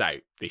figure this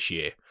out this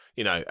year.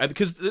 And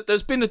because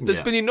there's been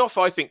enough,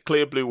 I think,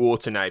 clear blue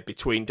water now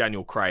between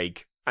Daniel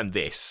Craig and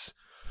this,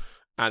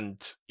 and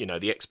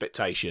the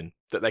expectation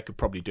that they could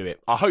probably do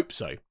it. I hope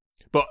so,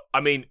 but I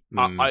mean,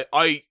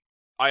 I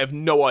have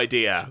no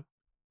idea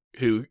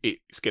who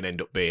it's going to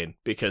end up being,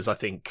 because I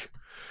think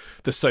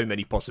there's so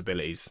many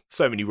possibilities,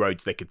 so many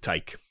roads they could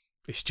take.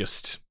 It's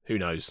just, who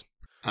knows?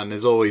 And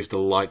there's always the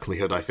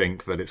likelihood, I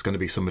think, that it's going to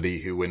be somebody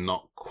who we're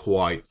not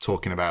quite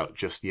talking about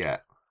just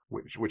yet,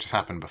 which has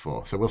happened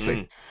before. So we'll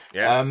see.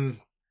 Yeah.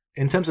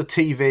 In terms of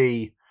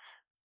TV,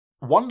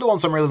 one of the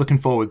ones I'm really looking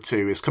forward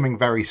to is coming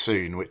very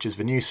soon, which is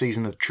the new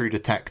season of True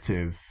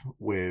Detective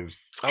with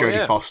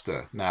Jodie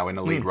Foster now in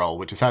a lead role,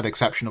 which has had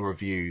exceptional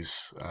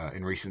reviews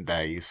in recent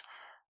days.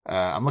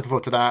 I'm looking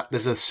forward to that.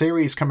 There's a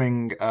series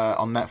coming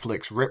on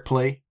Netflix,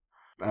 Ripley.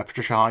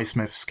 Patricia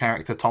Highsmith's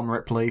character, Tom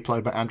Ripley,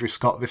 played by Andrew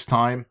Scott this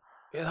time.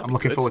 Yeah, I'm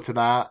looking forward to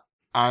that.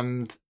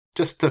 And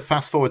just to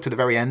fast forward to the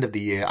very end of the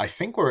year, I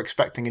think we're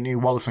expecting a new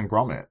Wallace and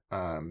Gromit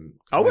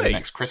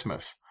next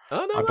Christmas.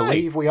 Oh, no I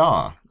believe we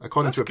are,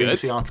 according to a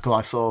BBC article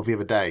I saw the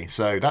other day.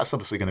 So that's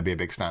obviously going to be a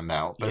big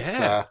standout.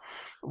 But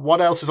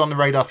what else is on the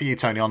radar for you,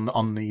 Tony,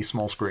 on the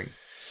small screen?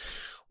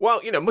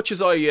 Well, much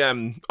as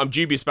I'm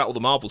dubious about all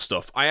the Marvel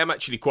stuff, I am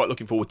actually quite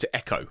looking forward to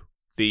Echo,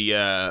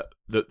 the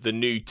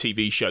new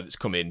TV show that's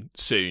coming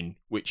soon,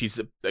 which is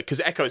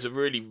because Echo is a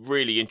really,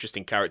 really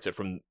interesting character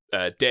from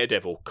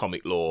Daredevil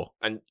comic lore,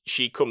 and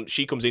she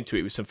comes into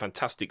it with some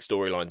fantastic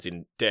storylines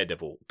in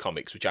Daredevil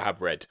comics, which I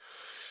have read,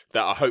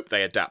 that I hope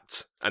they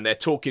adapt. And they're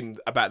talking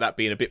about that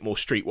being a bit more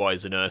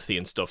streetwise and earthy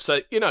and stuff.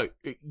 So,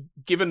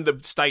 given the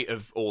state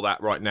of all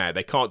that right now,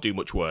 they can't do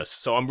much worse.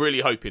 So I'm really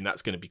hoping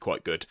that's going to be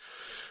quite good.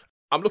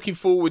 I'm looking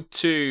forward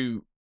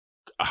to,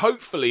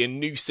 hopefully, a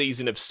new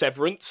season of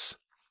Severance,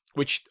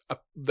 which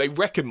they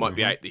reckon might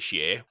be out this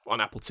year on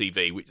Apple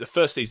TV. The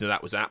first season of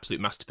that was an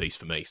absolute masterpiece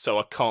for me, so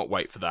I can't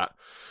wait for that.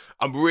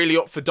 I'm really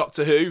up for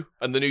Doctor Who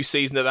and the new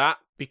season of that.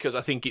 because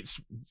I think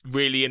it's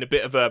really in a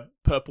bit of a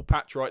purple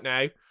patch right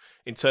now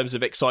in terms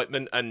of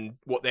excitement and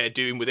what they're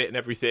doing with it and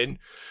everything.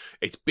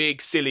 It's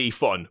big, silly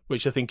fun,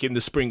 which I think in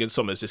the spring and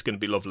summers is going to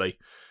be lovely.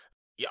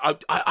 Yeah,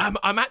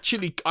 I'm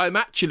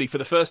actually for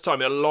the first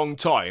time in a long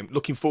time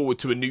looking forward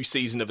to a new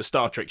season of a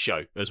Star Trek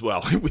show as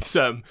well with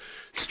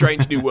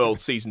Strange New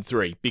World season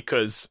 3,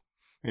 because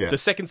the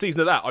second season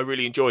of that I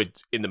really enjoyed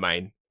in the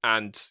main,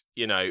 and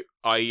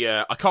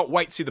I can't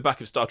wait to see the back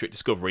of Star Trek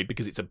Discovery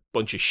because it's a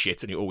bunch of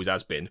shit and it always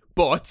has been.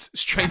 But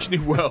Strange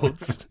New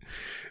Worlds,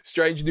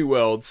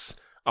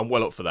 I'm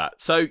well up for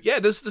that. So yeah,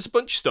 there's a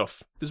bunch of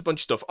stuff.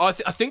 I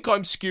think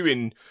I'm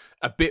skewing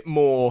a bit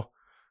more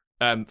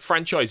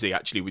franchisey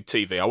actually with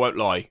TV, I won't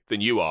lie,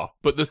 than you are.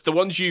 But the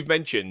ones you've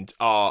mentioned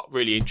are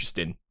really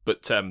interesting.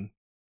 But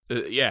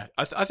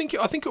I think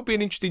it'll be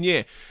an interesting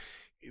year.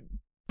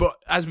 But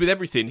as with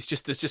everything, there's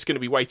just going to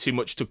be way too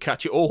much to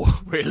catch it all,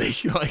 really.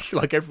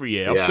 like every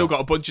year, I've still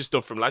got a bunch of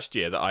stuff from last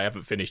year that I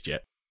haven't finished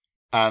yet.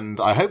 And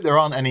I hope there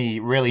aren't any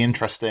really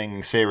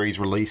interesting series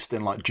released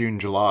in like June,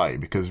 July,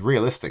 because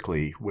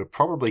realistically, we're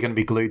probably going to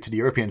be glued to the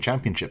European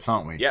Championships,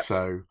 aren't we? Yep.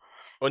 So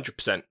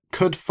 100%.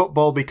 Could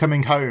football be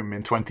coming home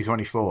in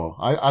 2024?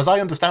 As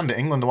I understand it,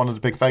 England are one of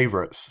the big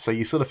favourites. So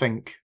you sort of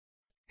think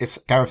if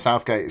Gareth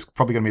Southgate is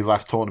probably going to be the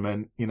last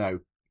tournament,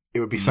 it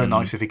would be so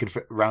nice if he could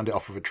round it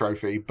off with a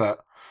trophy. But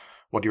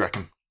what do you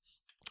reckon?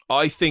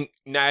 I think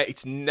now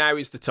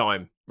is the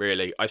time,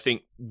 really. I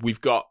think we've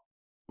got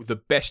the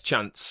best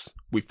chance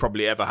we've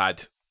probably ever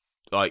had,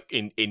 like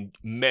in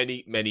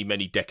many, many,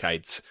 many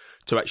decades,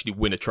 to actually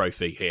win a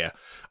trophy here.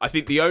 I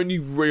think the only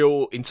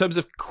real, in terms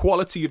of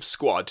quality of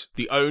squad,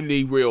 the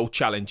only real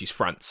challenge is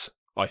France,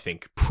 I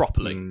think,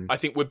 properly. I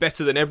think we're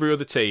better than every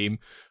other team,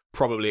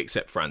 probably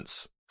except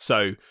France.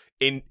 So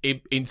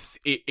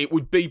it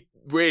would be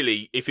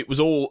really, if it was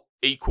all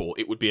equal,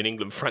 it would be an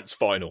England-France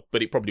final,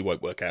 but it probably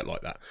won't work out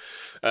like that.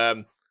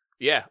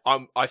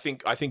 I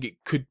think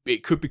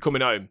it could be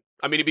coming home.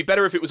 I mean, it'd be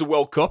better if it was a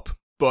World Cup,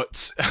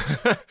 but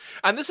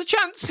and there's a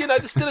chance,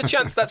 there's still a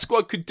chance that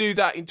squad could do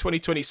that in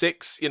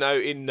 2026,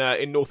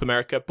 in North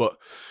America. But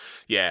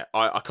yeah,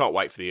 I can't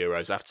wait for the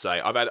Euros. I have to say,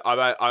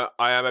 I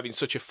am having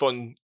such a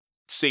fun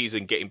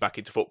season getting back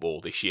into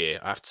football this year.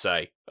 I have to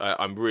say,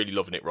 I'm really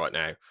loving it right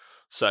now.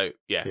 So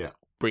yeah.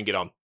 Bring it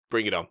on.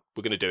 We're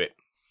going to do it.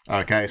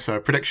 Okay, so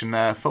prediction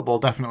there. Football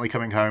definitely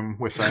coming home,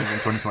 we're saying, in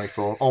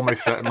 2024.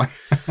 Almost certainly.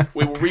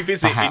 We will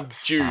revisit in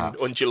June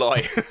or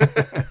July.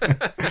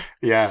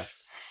 Yeah,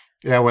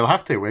 we'll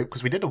have to,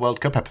 because we did a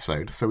World Cup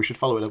episode, so we should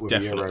follow it up with the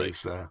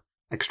Euros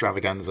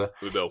extravaganza.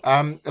 We will.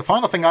 The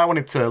final thing I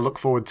wanted to look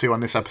forward to on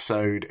this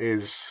episode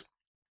is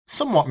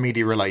somewhat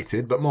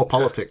media-related, but more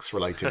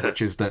politics-related,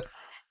 which is that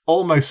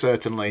almost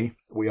certainly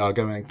we are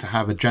going to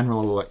have a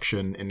general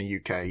election in the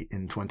UK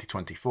in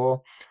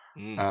 2024.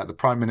 The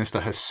Prime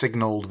Minister has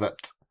signalled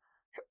that,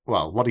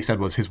 well, what he said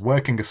was his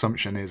working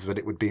assumption is that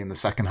it would be in the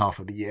second half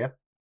of the year,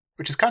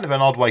 which is kind of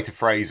an odd way to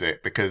phrase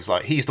it because,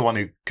 like, he's the one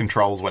who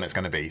controls when it's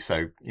going to be.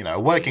 So, a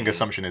working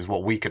assumption is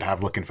what we could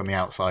have looking from the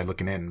outside,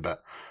 looking in.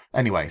 But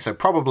anyway, so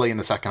probably in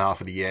the second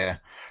half of the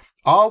year.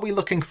 Are we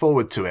looking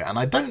forward to it? And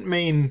I don't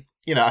mean,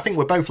 I think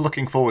we're both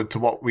looking forward to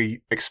what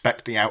we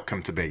expect the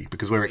outcome to be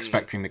because we're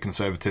expecting the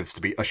Conservatives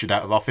to be ushered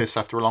out of office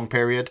after a long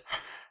period.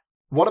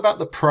 What about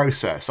the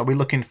process? Are we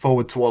looking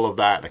forward to all of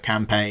that? The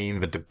campaign,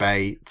 the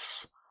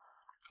debates?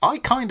 I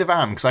kind of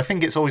am, because I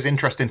think it's always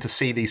interesting to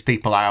see these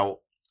people out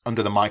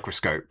under the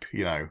microscope,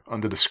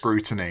 under the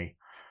scrutiny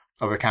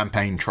of a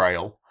campaign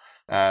trail.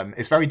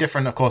 It's very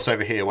different, of course,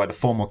 over here, where the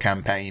formal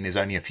campaign is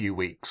only a few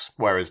weeks,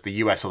 whereas the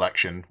US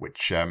election,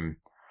 which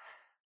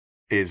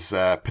is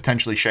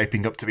potentially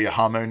shaping up to be a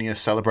harmonious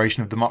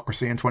celebration of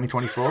democracy in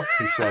 2024,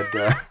 he said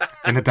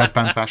in a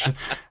deadpan fashion.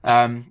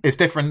 It's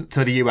different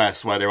to the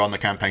US, where they're on the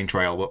campaign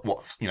trail,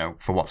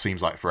 for what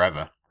seems like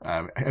forever.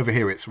 Over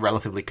here, it's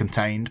relatively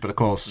contained, but of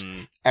course,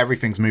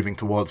 everything's moving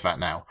towards that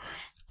now.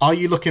 Are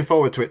you looking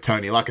forward to it,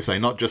 Tony? Like I say,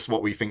 not just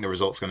what we think the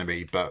result's going to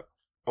be, but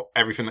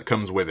everything that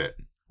comes with it.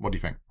 What do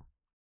you think?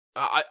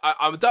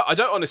 I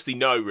don't honestly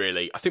know,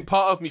 really. I think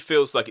part of me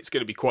feels like it's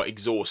going to be quite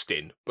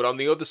exhausting, but on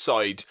the other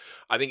side,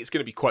 I think it's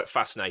going to be quite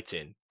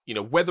fascinating.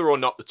 Whether or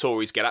not the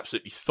Tories get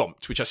absolutely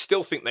thumped, which I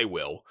still think they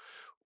will.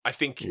 I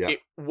think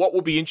what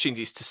will be interesting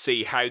is to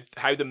see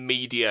how the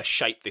media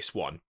shape this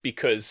one,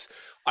 because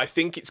I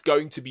think it's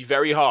going to be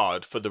very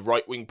hard for the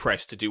right-wing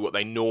press to do what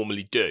they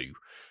normally do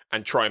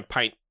and try and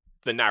paint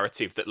the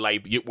narrative that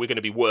we're going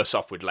to be worse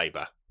off with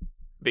Labour,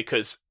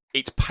 because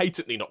it's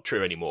patently not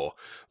true anymore.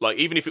 Like,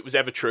 even if it was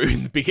ever true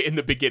in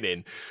the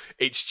beginning,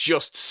 it's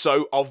just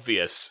so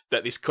obvious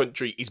that this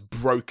country is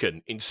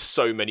broken in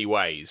so many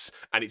ways,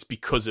 and it's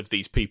because of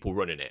these people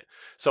running it.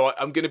 So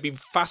I'm going to be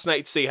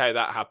fascinated to see how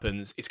that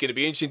happens. It's going to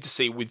be interesting to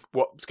see with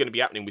what's going to be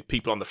happening with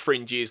people on the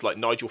fringes, like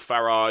Nigel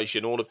Farage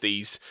and all of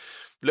these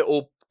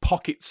little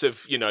pockets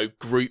of,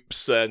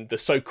 groups and the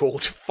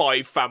so-called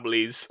five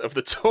families of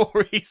the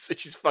Tories,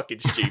 which is fucking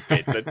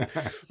stupid. And,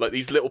 like,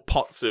 these little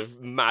pots of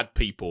mad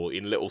people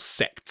in little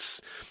sects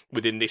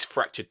within this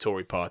fractured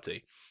Tory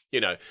party.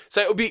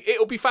 So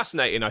it'll be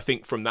fascinating, I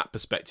think, from that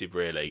perspective,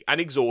 really,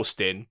 and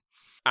exhausting,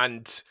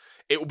 and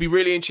it will be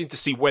really interesting to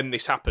see when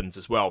this happens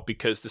as well,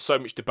 because there's so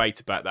much debate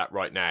about that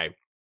right now,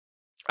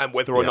 and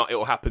whether or not it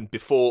will happen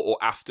before or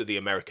after the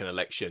American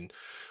election,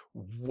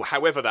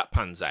 however that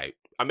pans out.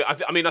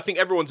 I mean, I think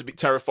everyone's a bit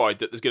terrified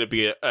that there's going to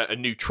be a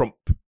new Trump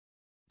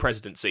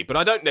presidency, but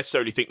I don't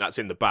necessarily think that's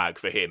in the bag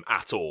for him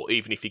at all,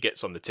 even if he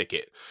gets on the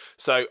ticket.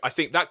 So I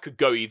think that could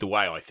go either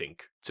way, I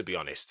think, to be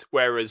honest.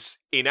 Whereas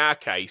in our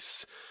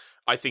case,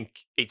 I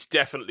think it's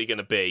definitely going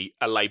to be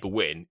a Labour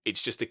win.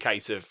 It's just a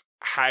case of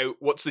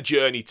what's the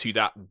journey to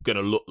that going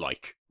to look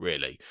like,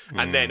 really?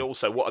 And then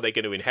also, what are they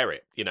going to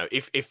inherit?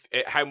 If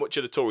how much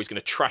are the Tories going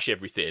to trash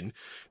everything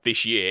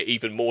this year,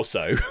 even more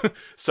so,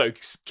 so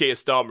Keir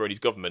Starmer and his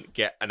government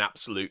get an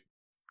absolute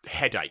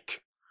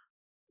headache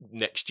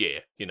next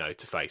year,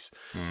 to face.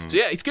 So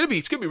yeah, it's gonna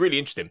be really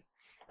interesting.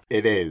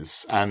 It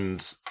is,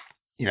 and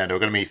there are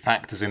going to be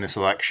factors in this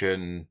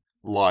election,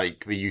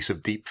 like the use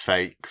of deep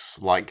fakes,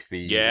 like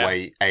the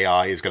way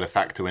AI is going to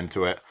factor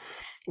into it,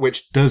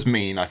 which does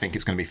mean I think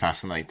it's going to be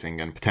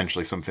fascinating and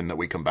potentially something that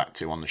we come back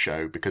to on the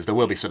show, because there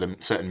will be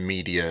certain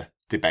media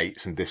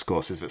debates and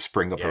discourses that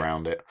spring up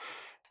around it.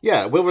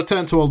 Yeah, we'll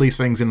return to all these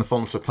things in the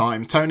fullness of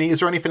time. Tony, is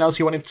there anything else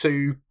you wanted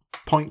to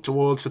point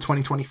towards for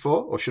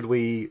 2024, or should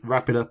we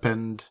wrap it up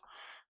and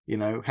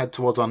head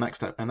towards our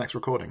next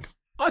recording?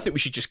 I think we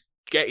should just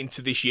get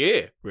into this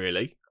year,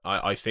 really.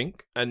 I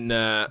think, and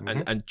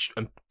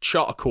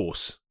chart a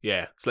course.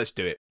 Yeah, so let's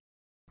do it.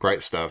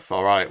 Great stuff.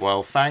 All right.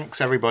 Well,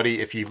 thanks everybody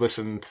if you've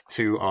listened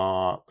to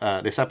our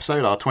this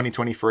episode, our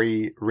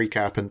 2023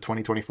 recap and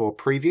 2024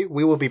 preview.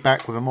 We will be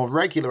back with a more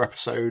regular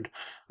episode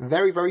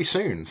very, very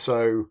soon.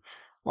 So,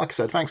 like I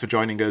said, thanks for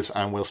joining us,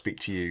 and we'll speak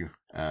to you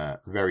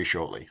very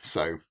shortly.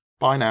 So,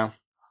 bye now.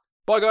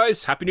 Bye,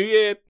 guys. Happy New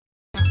Year.